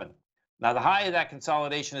 2007. Now, the high of that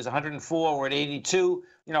consolidation is 104. We're at 82.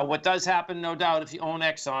 You know, what does happen, no doubt, if you own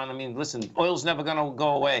Exxon, I mean, listen, oil's never going to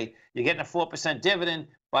go away. You're getting a 4% dividend,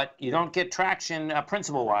 but you don't get traction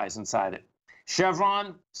principal-wise inside it.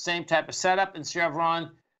 Chevron, same type of setup in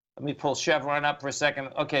Chevron. Let me pull Chevron up for a second.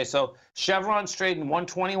 Okay, so Chevron's trading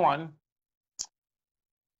 121.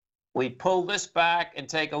 We pull this back and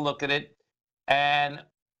take a look at it, and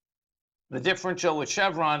the differential with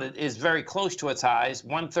Chevron is very close to its highs.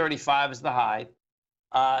 135 is the high.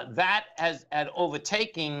 That has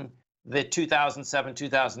overtaken the 2007,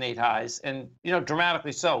 2008 highs, and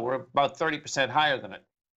dramatically so. We're about 30% higher than it.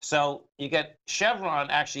 So you get Chevron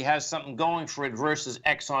actually has something going for it versus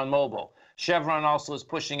ExxonMobil. Chevron also is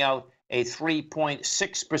pushing out a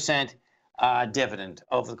 3.6% dividend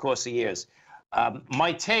over the course of years.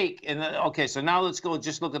 My take, okay, so now let's go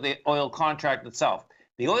just look at the oil contract itself.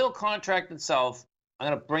 The oil contract itself, I'm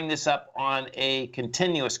going to bring this up on a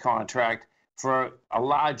continuous contract for a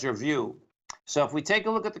larger view. So if we take a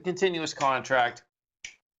look at the continuous contract,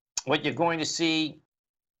 what you're going to see,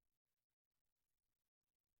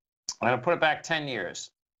 I'm going to put it back 10 years.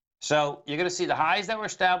 So you're going to see the highs that were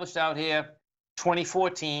established out here,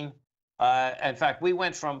 2014. In fact, we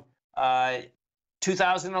went from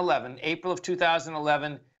 2011, April of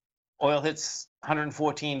 2011, oil hits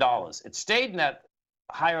 $114. It stayed in that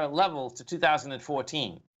higher level to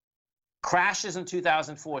 2014. Crashes in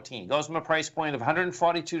 2014. Goes from a price point of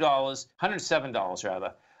 $107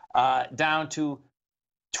 rather, down to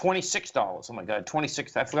 $26. Oh my God,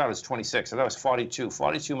 26. I forgot it was 26. I thought it was 42.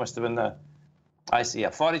 42 must have been the, I see, yeah,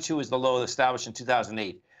 42 is the low established in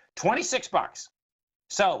 2008. 26 bucks.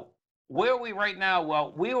 So where are we right now?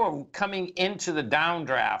 Well, we were coming into the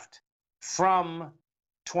downdraft from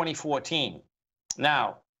 2014.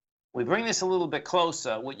 Now, we bring this a little bit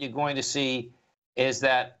closer. What you're going to see is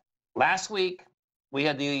that last week we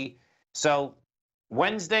had so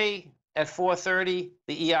Wednesday at 4:30,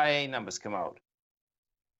 the EIA numbers come out.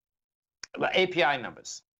 The API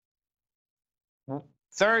numbers.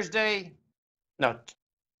 Thursday, no,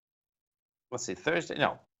 let's see, Thursday,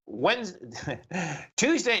 no, Wednesday,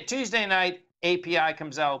 Tuesday night, API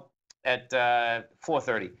comes out at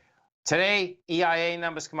 4:30. Today, EIA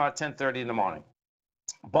numbers come out at 10:30 in the morning.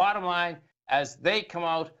 Bottom line, as they come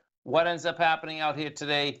out, what ends up happening out here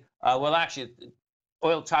today? Well, actually,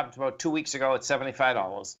 oil topped about 2 weeks ago at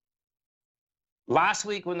 $75. Last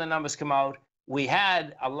week, when the numbers come out, we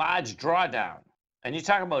had a large drawdown. And you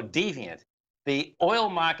talk about deviant. The oil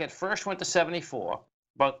market first went to 74,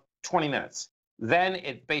 about 20 minutes. Then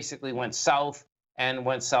it basically went south and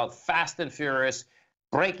went south fast and furious,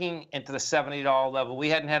 breaking into the $70 level. We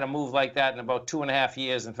hadn't had a move like that in about 2.5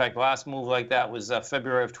 years. In fact, the last move like that was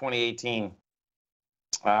February of 2018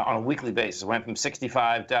 on a weekly basis. It went from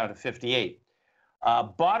 65 down to 58.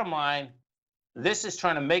 Bottom line, this is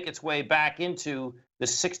trying to make its way back into the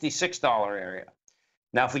 $66 area.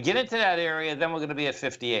 Now, if we get into that area, then we're going to be at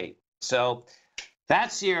 58. So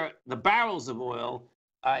that's the barrels of oil.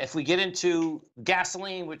 If we get into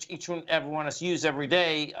gasoline, which every one of us use every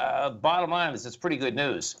day, bottom line is it's pretty good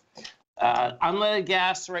news. Unleaded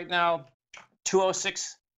gas right now,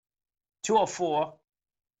 206, 204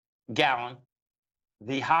 gallon.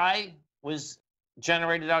 The high was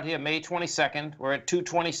generated out here May 22nd. We're at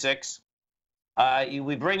 226.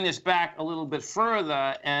 We bring this back a little bit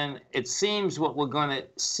further, and it seems what we're going to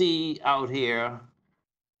see out here.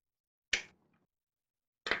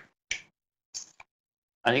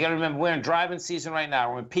 And you got to remember, we're in driving season right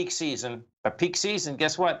now. We're in peak season. But peak season,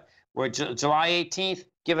 guess what? We're July 18th.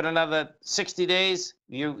 Give it another 60 days.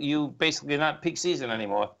 You basically are not peak season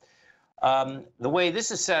anymore. The way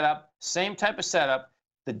this is set up, same type of setup.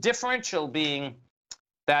 The differential being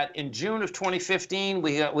that in June of 2015,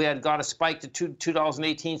 we had got a spike to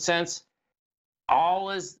 $2.18.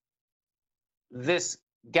 All as this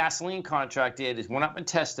gasoline contract did is went up and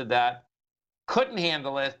tested that, couldn't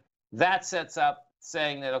handle it. That sets up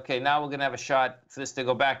saying that, okay, now we're going to have a shot for this to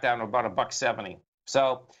go back down to about $1.70.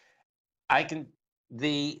 So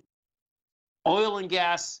the oil and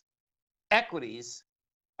gas equities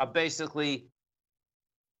are basically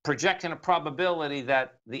projecting a probability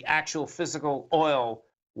that the actual physical oil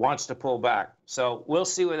wants to pull back. So we'll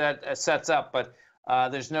see where that sets up, but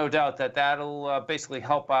there's no doubt that that'll basically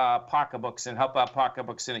help our pocketbooks and help our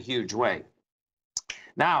pocketbooks in a huge way.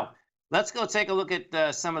 Now, let's go take a look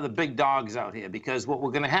at some of the big dogs out here, because what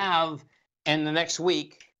we're going to have in the next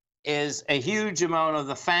week is a huge amount of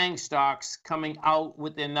the FANG stocks coming out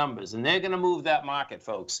with their numbers, and they're going to move that market,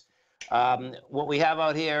 folks. What we have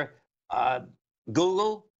out here,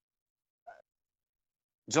 Google,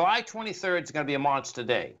 July 23rd is going to be a monster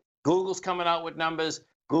day. Google's coming out with numbers.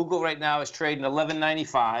 Google right now is trading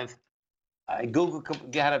 $11.95. Google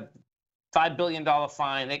had a $5 billion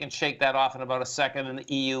fine. They can shake that off in about a second in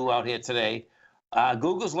the EU out here today.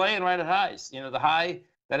 Google's laying right at highs. You know, the high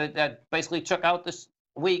that basically took out this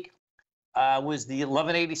week was the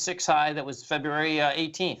 1186 high that was February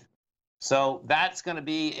 18th. So that's going to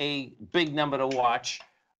be a big number to watch.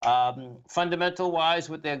 Fundamental-wise,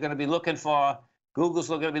 what they're going to be looking for, Google's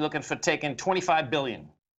going to be looking for taking $25 billion.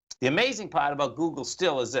 The amazing part about Google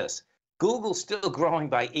still is this. Google's still growing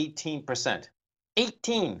by 18%.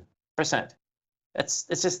 18%.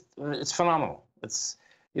 It's phenomenal. It's,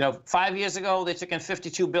 you know, 5 years ago, they took in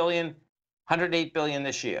 $52 billion, $108 billion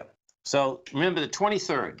this year. So remember the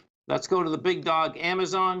 23rd. Let's go to the big dog,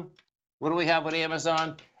 Amazon. What do we have with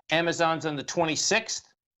Amazon? Amazon's on the 26th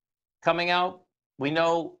coming out. We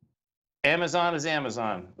know Amazon is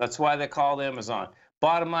Amazon. That's why they're called Amazon.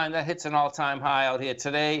 Bottom line, that hits an all-time high out here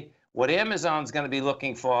today. What Amazon's going to be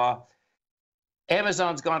looking for,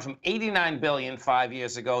 Amazon's gone from $89 billion 5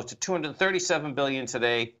 years ago to $237 billion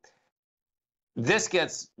today. This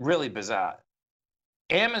gets really bizarre.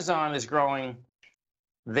 Amazon is growing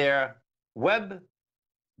their web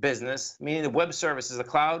business, meaning the web services, the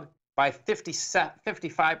cloud, by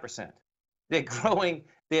 55%. They're growing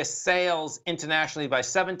their sales internationally by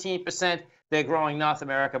 17%. They're growing North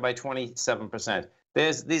America by 27%.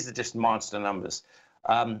 These are just monster numbers.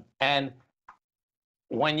 And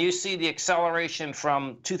when you see the acceleration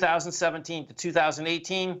from 2017 to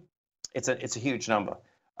 2018, it's a huge number.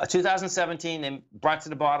 2017, they brought to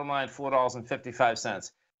the bottom line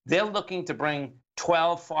 $4.55. They're looking to bring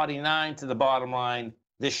 $12.49 to the bottom line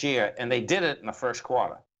this year, and they did it in the first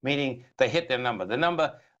quarter, meaning they hit their number. The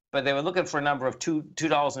number, but they were looking for a number of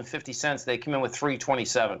 $2.50. They came in with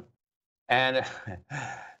 $3.27, and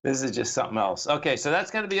this is just something else. Okay, so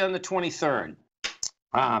that's going to be on the 23rd.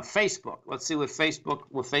 Facebook. Let's see what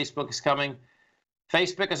Facebook is coming.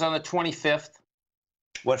 Facebook is on the 25th.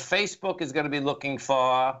 What Facebook is going to be looking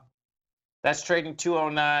for, that's trading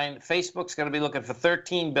 209. Facebook's going to be looking for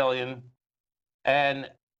 $13 billion,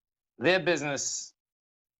 and their business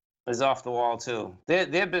is off the wall too.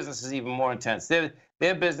 Their business is even more intense.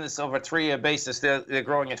 Their business over a 3-year basis, they're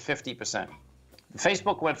growing at 50%.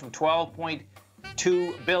 Facebook went from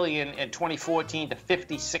 $12.2 billion in 2014 to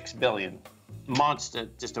 $56 billion. Monster,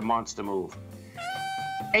 just a monster move.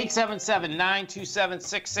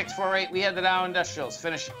 877-927-6648. We had the Dow Industrials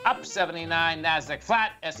finish up 79, NASDAQ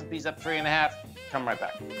flat, S&P's up 3.5. Come right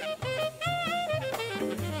back.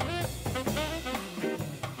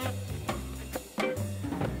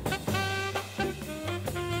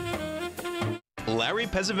 Larry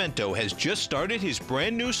Pesavento has just started his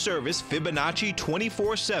brand new service, Fibonacci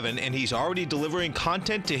 24/7, and he's already delivering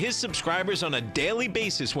content to his subscribers on a daily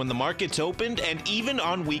basis when the market's opened and even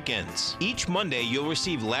on weekends. Each Monday, you'll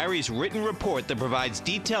receive Larry's written report that provides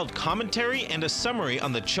detailed commentary and a summary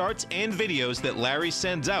on the charts and videos that Larry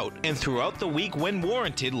sends out. And throughout the week, when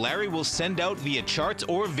warranted, Larry will send out via charts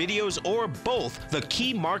or videos or both the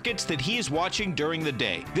key markets that he is watching during the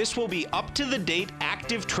day. This will be up-to-the-date,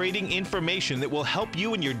 active trading information that will help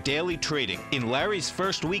you in your daily trading. In Larry's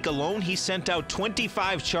first week alone, he sent out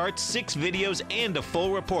 25 charts, 6 videos, and a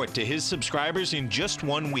full report to his subscribers in just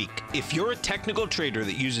 1 week. If you're a technical trader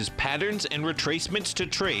that uses patterns and retracements to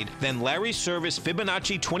trade, then Larry's service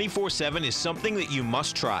Fibonacci 24/7 is something that you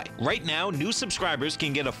must try. Right now, new subscribers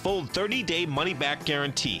can get a full 30-day money-back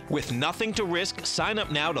guarantee. With nothing to risk, sign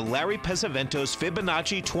up now to Larry Pesavento's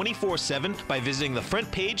Fibonacci 24/7 by visiting the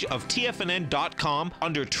front page of TFNN.com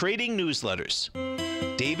under Trading Newsletters.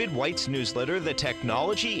 David White's newsletter, The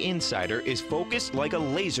Technology Insider, is focused like a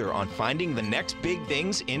laser on finding the next big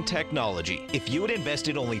things in technology. If you had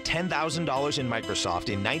invested only $10,000 in Microsoft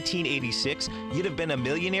in 1986, you'd have been a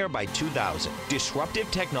millionaire by 2000.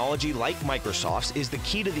 Disruptive technology like Microsoft's is the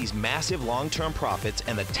key to these massive long-term profits,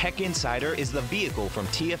 and the Tech Insider is the vehicle from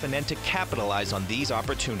TFNN to capitalize on these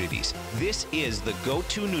opportunities. This is the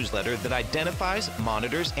go-to newsletter that identifies,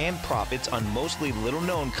 monitors, and profits on mostly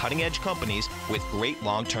little-known cutting-edge companies with great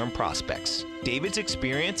long-term prospects. David's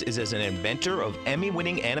experience is as an inventor of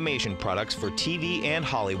Emmy-winning animation products for TV and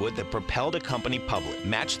Hollywood that propelled a company public.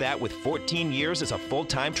 Match that with 14 years as a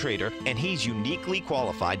full-time trader, and he's uniquely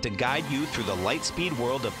qualified to guide you through the light-speed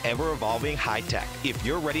world of ever-evolving high-tech. If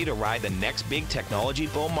you're ready to ride the next big technology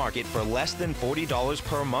bull market for less than $40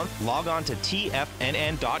 per month, log on to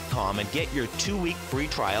TFNN.com and get your 2-week free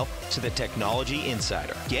trial to the Technology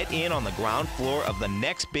Insider. Get in on the ground floor of the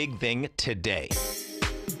next big thing today.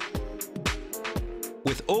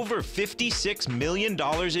 With over $56 million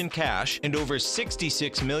in cash and over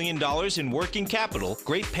 $66 million in working capital,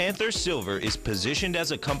 Great Panther Silver is positioned as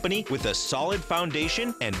a company with a solid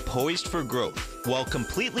foundation and poised for growth. While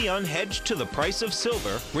completely unhedged to the price of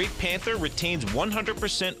silver, Great Panther retains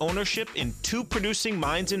 100% ownership in 2 producing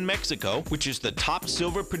mines in Mexico, which is the top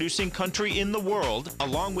silver-producing country in the world,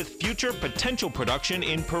 along with future potential production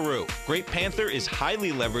in Peru. Great Panther is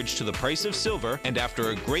highly leveraged to the price of silver, and after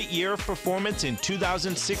a great year of performance in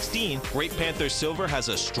 2016, Great Panther Silver has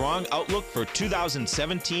a strong outlook for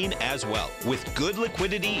 2017 as well. With good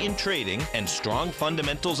liquidity in trading and strong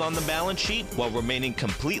fundamentals on the balance sheet, while remaining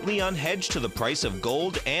completely unhedged to the price of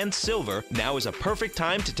gold and silver, now is a perfect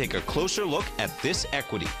time to take a closer look at this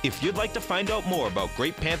equity. If you'd like to find out more about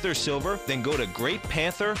Great Panther Silver, then go to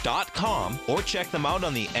greatpanther.com or check them out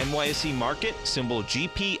on the NYSE market, symbol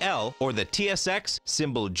GPL, or the TSX,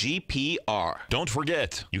 symbol GPR. Don't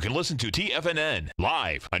forget, you can listen to TFNN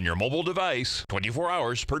live on your mobile device 24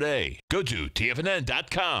 hours per day. Go to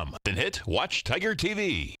TFNN.com, then hit Watch Tiger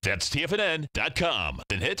TV. That's TFNN.com,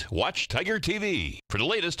 then hit Watch Tiger TV for the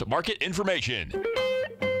latest market information.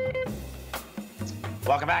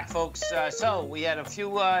 Welcome back, folks. So we had a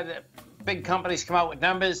few big companies come out with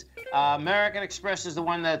numbers. American Express is the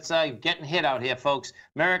one that's getting hit out here, folks.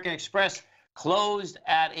 American Express closed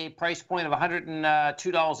at a price point of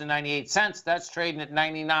 $102.98. That's trading at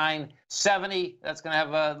 $99.70. That's going to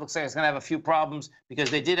have looks like it's going to have a few problems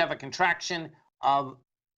because they did have a contraction of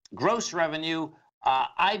gross revenue.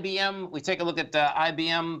 IBM, we take a look at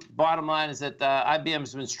IBM. Bottom line is that IBM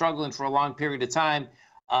has been struggling for a long period of time.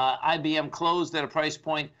 IBM closed at a price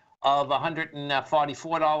point of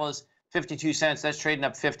 $144.52. That's trading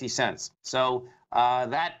up 50 cents. So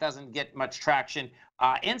that doesn't get much traction.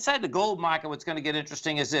 Inside the gold market, what's going to get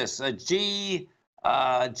interesting is this. Let's see,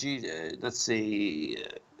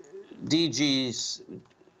 DG's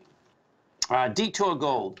Detour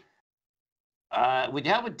Gold. What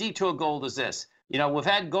you have with Detour Gold is this. You know, we've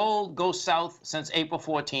had gold go south since April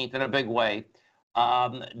 14th in a big way.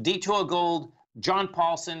 Detour Gold, John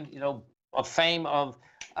Paulson, you know, of fame of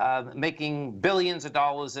making billions of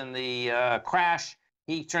dollars in the crash.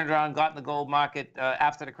 He turned around, got in the gold market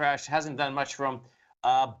after the crash. Hasn't done much for him.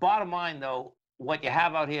 Bottom line, though, what you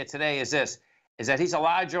have out here today is this, is that he's a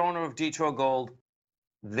large owner of Detour Gold.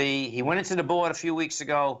 He went into the board a few weeks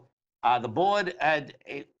ago. The board had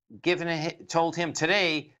told him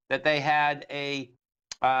today that they had a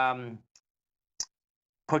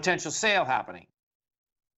potential sale happening.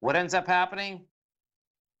 What ends up happening?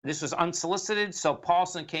 This was unsolicited, so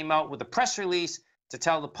Paulson came out with a press release to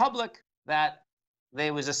tell the public that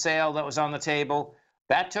there was a sale that was on the table.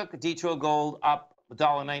 That took Detour Gold up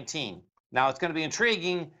 $1.19. Now, it's going to be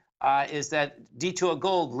intriguing is that Detour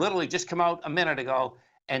Gold literally just came out a minute ago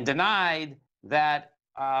and denied that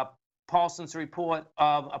Paulson's report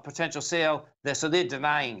of a potential sale, so they're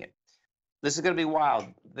denying it. This is going to be wild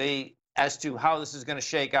as to how this is going to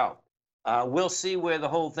shake out. We'll see where the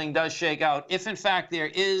whole thing does shake out. If, in fact, there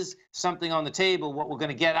is something on the table, what we're going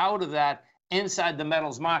to get out of that inside the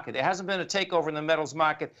metals market. There hasn't been a takeover in the metals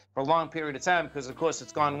market for a long period of time because, of course,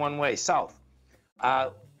 it's gone one way, south.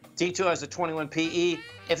 Detour has a 21 PE.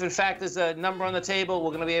 If, in fact, there's a number on the table, we're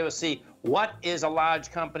going to be able to see what is a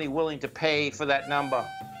large company willing to pay for that number.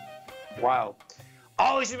 Wow.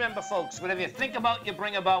 Always remember, folks, whatever you think about, you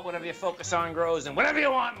bring about. Whatever you focus on grows. And whatever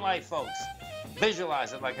you want in life, folks,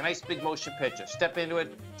 visualize it like a nice big motion picture. Step into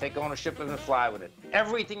it, take ownership of it, and fly with it.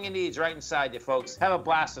 Everything you need is right inside you, folks. Have a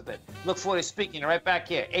blast with it. Look forward to speaking right back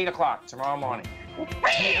here, 8 o'clock tomorrow morning.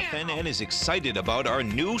 TFNN is excited about our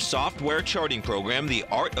new software charting program, The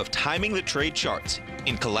Art of Timing the Trade Charts.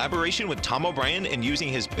 In collaboration with Tom O'Brien and using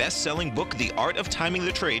his best-selling book, The Art of Timing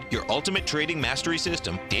the Trade, Your Ultimate Trading Mastery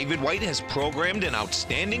System, David White has programmed an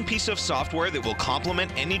outstanding piece of software that will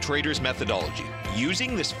complement any trader's methodology.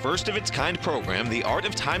 Using this first-of-its-kind program, The Art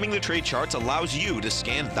of Timing the Trade Charts allows you to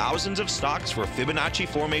scan thousands of stocks for Fibonacci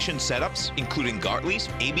formation setups, including Gartley's,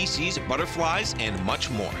 ABC's, butterflies, and much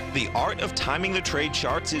more. The Art of Timing the Trade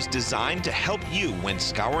Charts is designed to help you when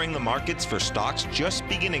scouring the markets for stocks just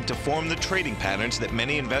beginning to form the trading patterns that that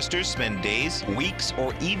many investors spend days, weeks,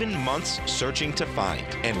 or even months searching to find.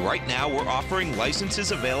 And right now, we're offering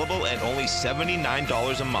licenses available at only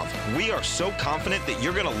 $79 a month. We are so confident that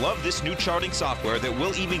you're going to love this new charting software that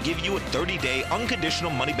will even give you a 30-day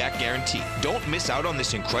unconditional money-back guarantee. Don't miss out on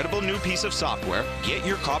this incredible new piece of software. Get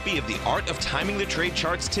your copy of The Art of Timing the Trade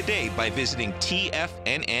Charts today by visiting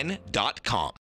TFNN.com.